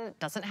cabin,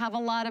 doesn't have a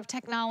lot of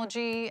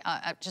technology,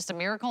 just a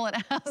miracle it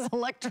has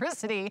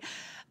electricity,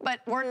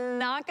 but we're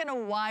not gonna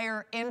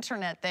wire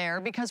internet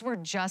there because we're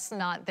just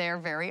not there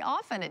very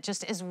often. It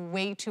just is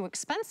way too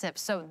expensive.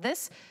 So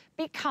this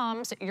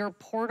becomes your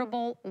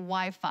portable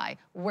Wi-Fi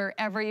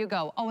wherever you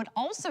go. Oh, it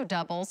also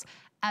doubles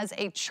as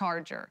a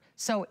charger.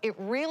 So it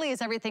really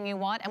is everything you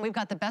want, and we've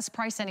got the best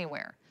price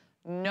anywhere.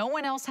 No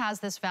one else has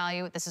this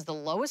value. This is the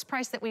lowest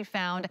price that we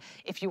found.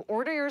 If you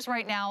order yours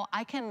right now,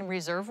 I can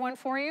reserve one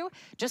for you.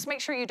 Just make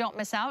sure you don't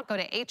miss out. Go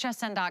to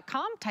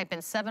hsn.com, type in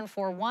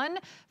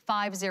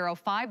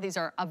 741-505. These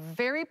are a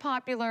very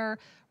popular,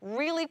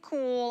 really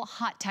cool,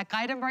 hot tech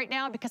item right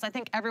now because I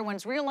think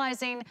everyone's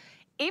realizing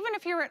even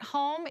if you're at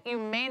home, you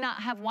may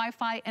not have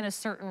Wi-Fi in a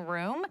certain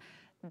room.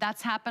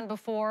 That's happened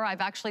before. I've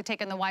actually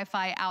taken the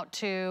Wi-Fi out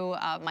to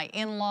my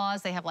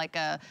in-laws. They have like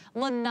a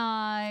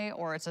lanai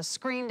or it's a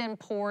screened-in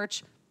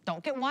porch.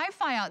 Don't get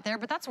Wi-Fi out there,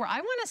 but that's where I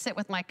want to sit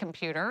with my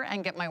computer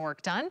and get my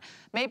work done.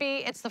 Maybe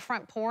it's the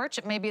front porch.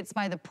 Maybe it's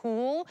by the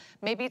pool.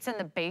 Maybe it's in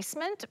the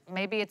basement.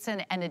 Maybe it's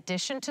in an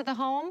addition to the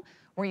home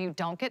where you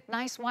don't get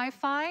nice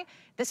Wi-Fi.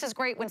 This is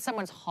great when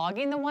someone's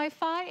hogging the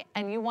Wi-Fi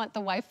and you want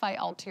the Wi-Fi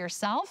all to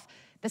yourself.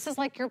 This is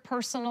like your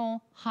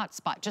personal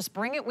hotspot. Just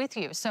bring it with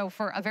you. So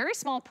for a very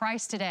small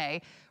price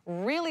today,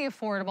 really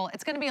affordable,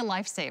 it's gonna be a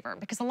lifesaver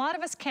because a lot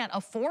of us can't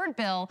afford,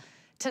 Bill,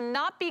 to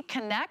not be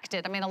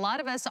connected. I mean, a lot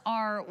of us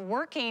are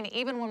working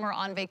even when we're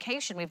on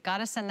vacation. We've got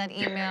to send that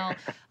email.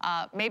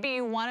 Maybe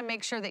you want to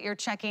make sure that you're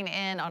checking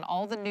in on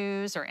all the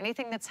news or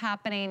anything that's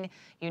happening.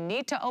 You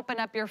need to open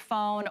up your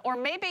phone, or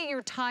maybe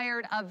you're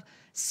tired of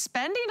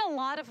spending a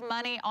lot of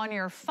money on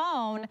your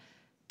phone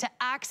to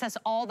access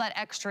all that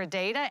extra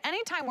data.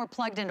 Anytime we're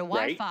plugged into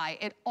Wi-Fi,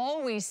 it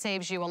always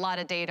saves you a lot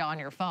of data on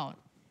your phone.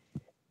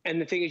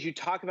 And the thing is, you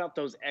talk about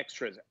those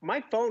extras.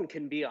 My phone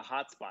can be a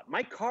hotspot.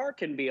 My car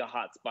can be a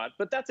hotspot,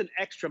 but that's an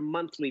extra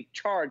monthly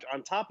charge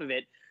on top of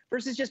it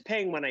versus just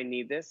paying when I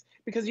need this.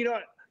 Because, you know,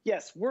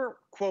 yes, we're,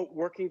 quote,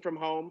 working from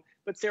home.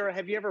 But Sarah,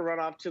 have you ever run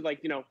off to, like,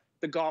 you know,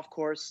 the golf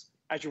course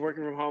as you're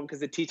working from home because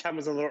the tee time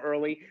was a little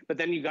early, but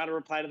then you got to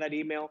reply to that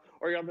email,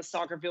 or you're on the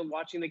soccer field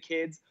watching the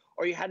kids,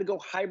 or you had to go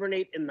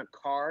hibernate in the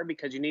car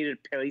because you needed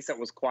a place that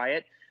was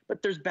quiet,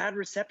 but there's bad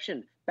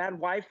reception, bad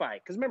Wi-Fi.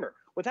 Because remember,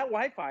 without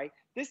Wi-Fi,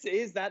 this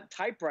is that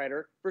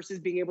typewriter versus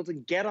being able to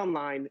get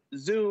online,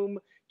 Zoom,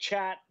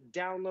 chat,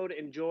 download,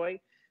 enjoy.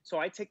 So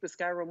I take the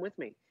SkyRoam with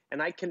me,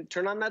 and I can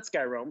turn on that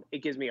SkyRoam.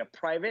 It gives me a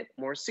private,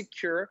 more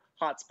secure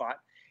hotspot,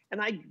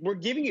 and we're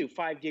giving you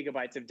 5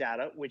 gigabytes of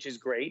data, which is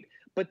great.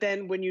 But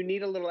then when you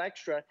need a little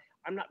extra,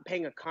 I'm not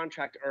paying a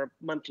contract or a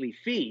monthly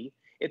fee.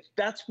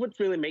 That's what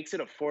really makes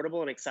it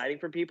affordable and exciting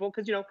for people.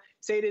 Because, you know,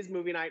 say it is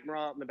movie night and we're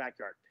out in the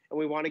backyard and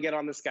we want to get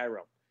on the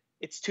SkyRoam.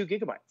 It's 2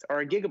 gigabytes or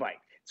a gigabyte.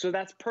 So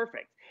that's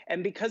perfect.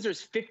 And because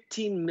there's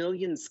 15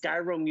 million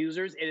SkyRoam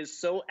users, it is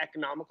so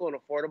economical and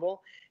affordable.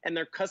 And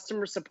their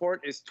customer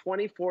support is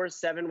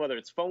 24/7, whether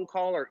it's phone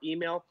call or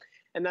email.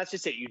 And that's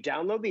just it. You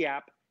download the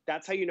app.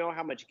 That's how you know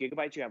how much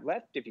gigabytes you have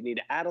left, if you need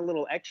to add a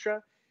little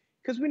extra.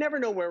 Because we never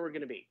know where we're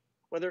going to be,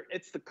 whether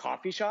it's the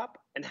coffee shop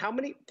and how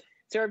many.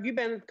 Sarah, have you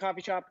been at the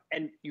coffee shop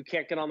and you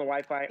can't get on the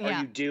Wi-Fi, or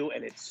you do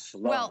and it's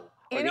slow? Well,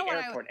 or you know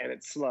the airport and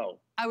it's slow.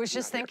 I was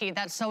just thinking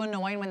that's so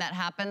annoying when that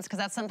happens, because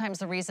that's sometimes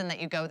the reason that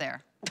you go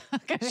there,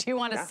 because you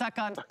want to suck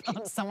on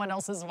someone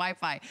else's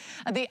Wi-Fi.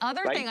 The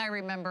other thing I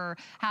remember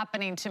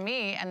happening to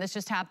me, and this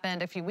just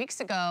happened a few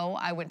weeks ago,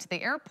 I went to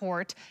the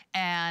airport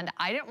and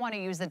I didn't want to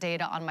use the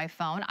data on my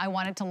phone. I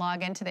wanted to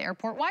log into the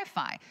airport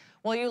Wi-Fi.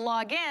 Well, you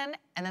log in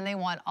and then they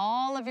want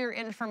all of your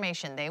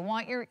information. They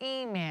want your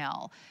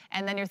email.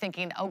 And then you're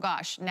thinking, oh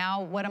gosh,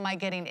 now what am I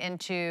getting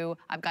into?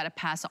 I've got to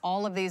pass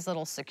all of these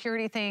little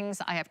security things.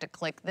 I have to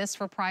click this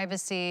for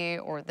privacy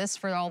or this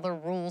for all the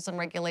rules and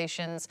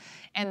regulations.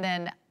 And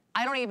then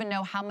I don't even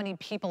know how many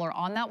people are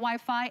on that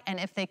Wi-Fi and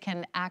if they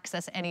can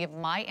access any of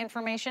my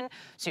information.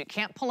 So you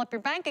can't pull up your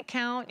bank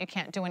account, you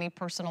can't do any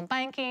personal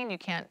banking, you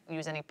can't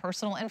use any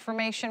personal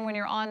information when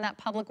you're on that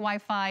public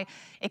Wi-Fi.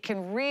 It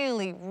can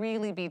really,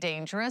 really be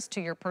dangerous to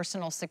your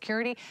personal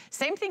security.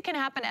 Same thing can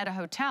happen at a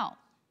hotel.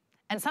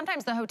 And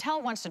sometimes the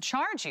hotel wants to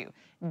charge you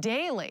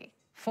daily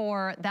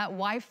for that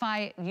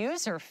Wi-Fi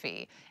user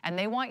fee, and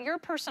they want your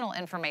personal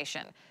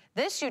information.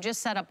 This you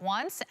just set up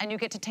once and you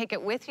get to take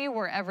it with you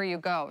wherever you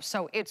go.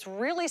 So it's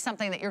really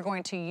something that you're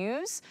going to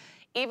use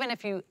even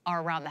if you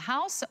are around the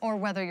house or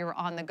whether you're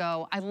on the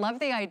go. I love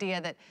the idea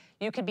that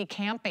you could be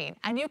camping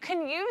and you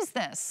can use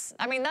this.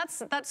 I mean,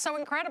 that's so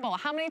incredible.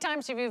 How many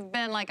times have you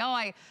been like, oh,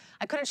 I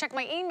couldn't check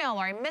my email,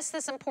 or I missed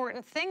this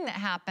important thing that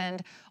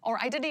happened, or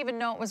I didn't even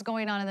know what was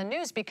going on in the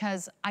news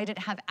because I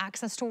didn't have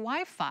access to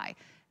Wi-Fi.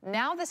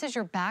 Now this is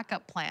your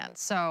backup plan.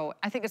 So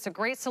I think it's a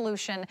great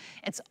solution.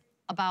 It's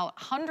about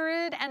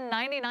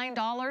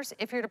 $199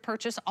 if you're to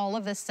purchase all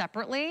of this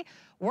separately.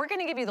 We're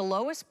gonna give you the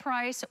lowest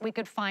price we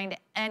could find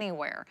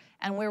anywhere.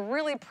 And we're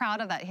really proud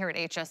of that here at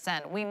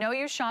HSN. We know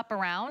you shop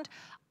around.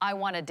 I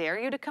wanna dare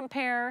you to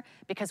compare,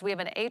 because we have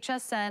an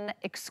HSN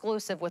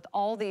exclusive with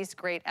all these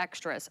great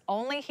extras.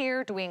 Only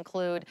here do we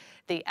include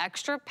the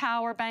extra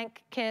power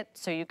bank kit,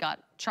 so you got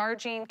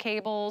charging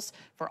cables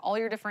for all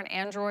your different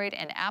Android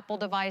and Apple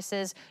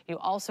devices. You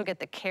also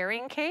get the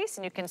carrying case,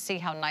 and you can see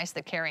how nice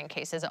the carrying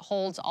case is. It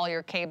holds all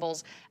your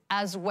cables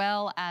as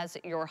well as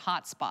your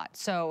hotspot.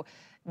 So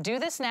do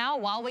this now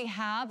while we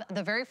have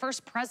the very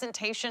first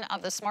presentation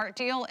of the Smart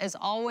Deal is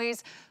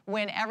always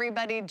when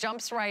everybody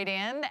jumps right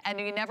in, and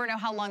you never know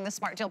how long the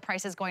Smart Deal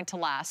price is going to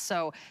last.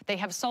 So they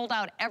have sold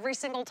out every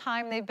single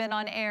time they've been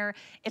on air.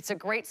 It's a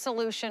great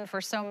solution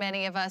for so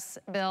many of us,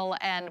 Bill,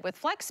 and with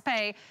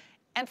FlexPay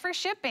and free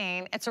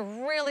shipping, it's a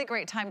really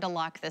great time to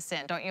lock this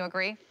in. Don't you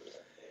agree?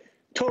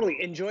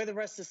 Totally. Enjoy the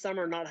rest of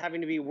summer not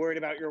having to be worried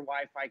about your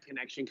Wi-Fi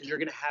connection, because you're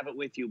going to have it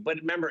with you. But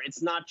remember,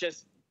 it's not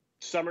just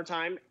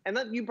summertime. And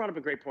that, you brought up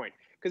a great point,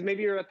 because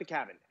maybe you're at the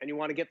cabin and you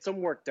want to get some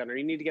work done, or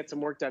you need to get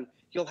some work done.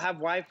 You'll have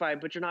Wi-Fi,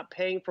 but you're not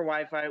paying for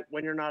Wi-Fi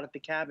when you're not at the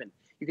cabin.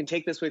 You can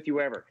take this with you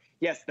wherever.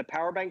 Yes, the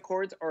power bank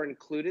cords are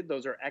included.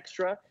 Those are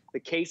extra. The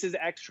case is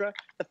extra.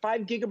 The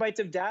 5 gigabytes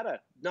of data.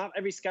 Not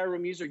every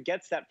SkyRoam user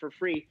gets that for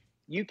free.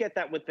 You get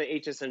that with the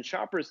HSN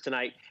shoppers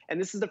tonight.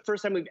 And this is the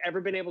first time we've ever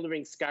been able to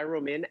bring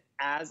SkyRoam in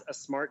as a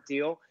Smart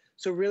Deal.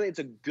 So really, it's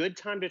a good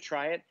time to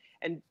try it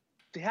and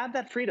to have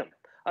that freedom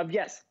of,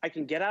 yes, I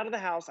can get out of the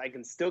house, I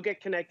can still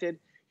get connected.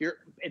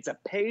 It's a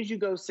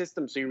pay-as-you-go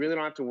system, so you really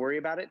don't have to worry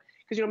about it.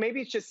 Because, you know, maybe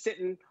it's just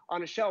sitting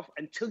on a shelf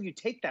until you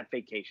take that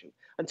vacation,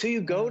 until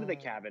you go to the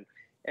cabin,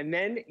 and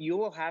then you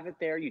will have it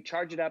there, you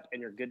charge it up,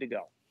 and you're good to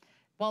go.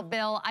 Well,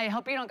 Bill, I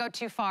hope you don't go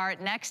too far.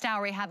 Next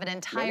hour, we have an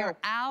entire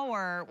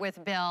hour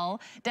with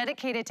Bill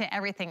dedicated to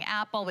everything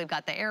Apple. We've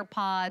got the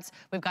AirPods.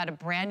 We've got a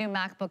brand new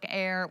MacBook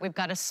Air. We've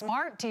got a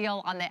Smart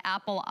Deal on the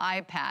Apple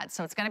iPad.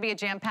 So it's going to be a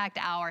jam-packed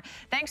hour.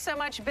 Thanks so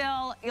much,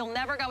 Bill. You'll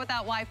never go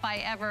without Wi-Fi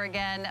ever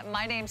again.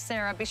 My name's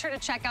Sarah. Be sure to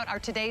check out our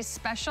today's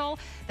special,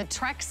 the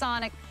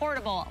Trexonic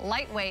Portable,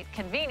 Lightweight,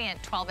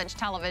 Convenient 12-inch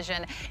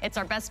television. It's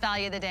our best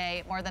value of the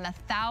day. More than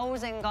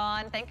 1,000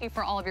 gone. Thank you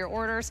for all of your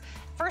orders.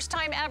 First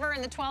time ever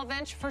in the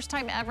 12-inch. First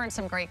time ever in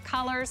some great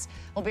colors.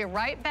 We'll be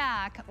right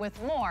back with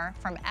more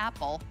from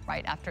Apple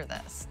right after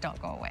this. Don't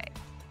go away.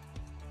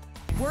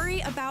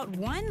 Worry about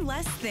one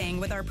less thing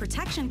with our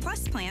Protection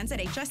Plus plans at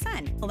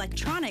HSN.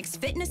 Electronics,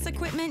 fitness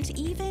equipment,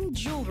 even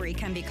jewelry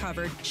can be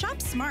covered.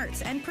 Shop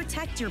smart and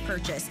protect your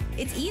purchase.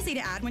 It's easy to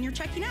add when you're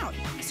checking out.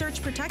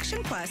 Search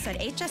Protection Plus at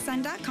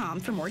hsn.com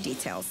for more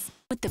details.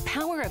 With the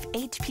power of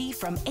HP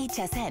from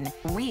HSN,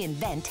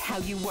 reinvent how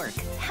you work,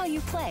 how you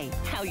play,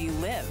 how you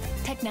live.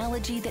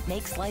 Technology that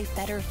makes life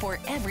better for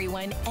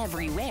everyone,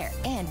 everywhere,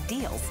 and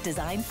deals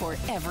designed for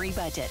every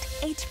budget.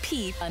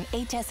 HP on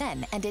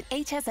HSN and at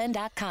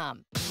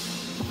hsn.com.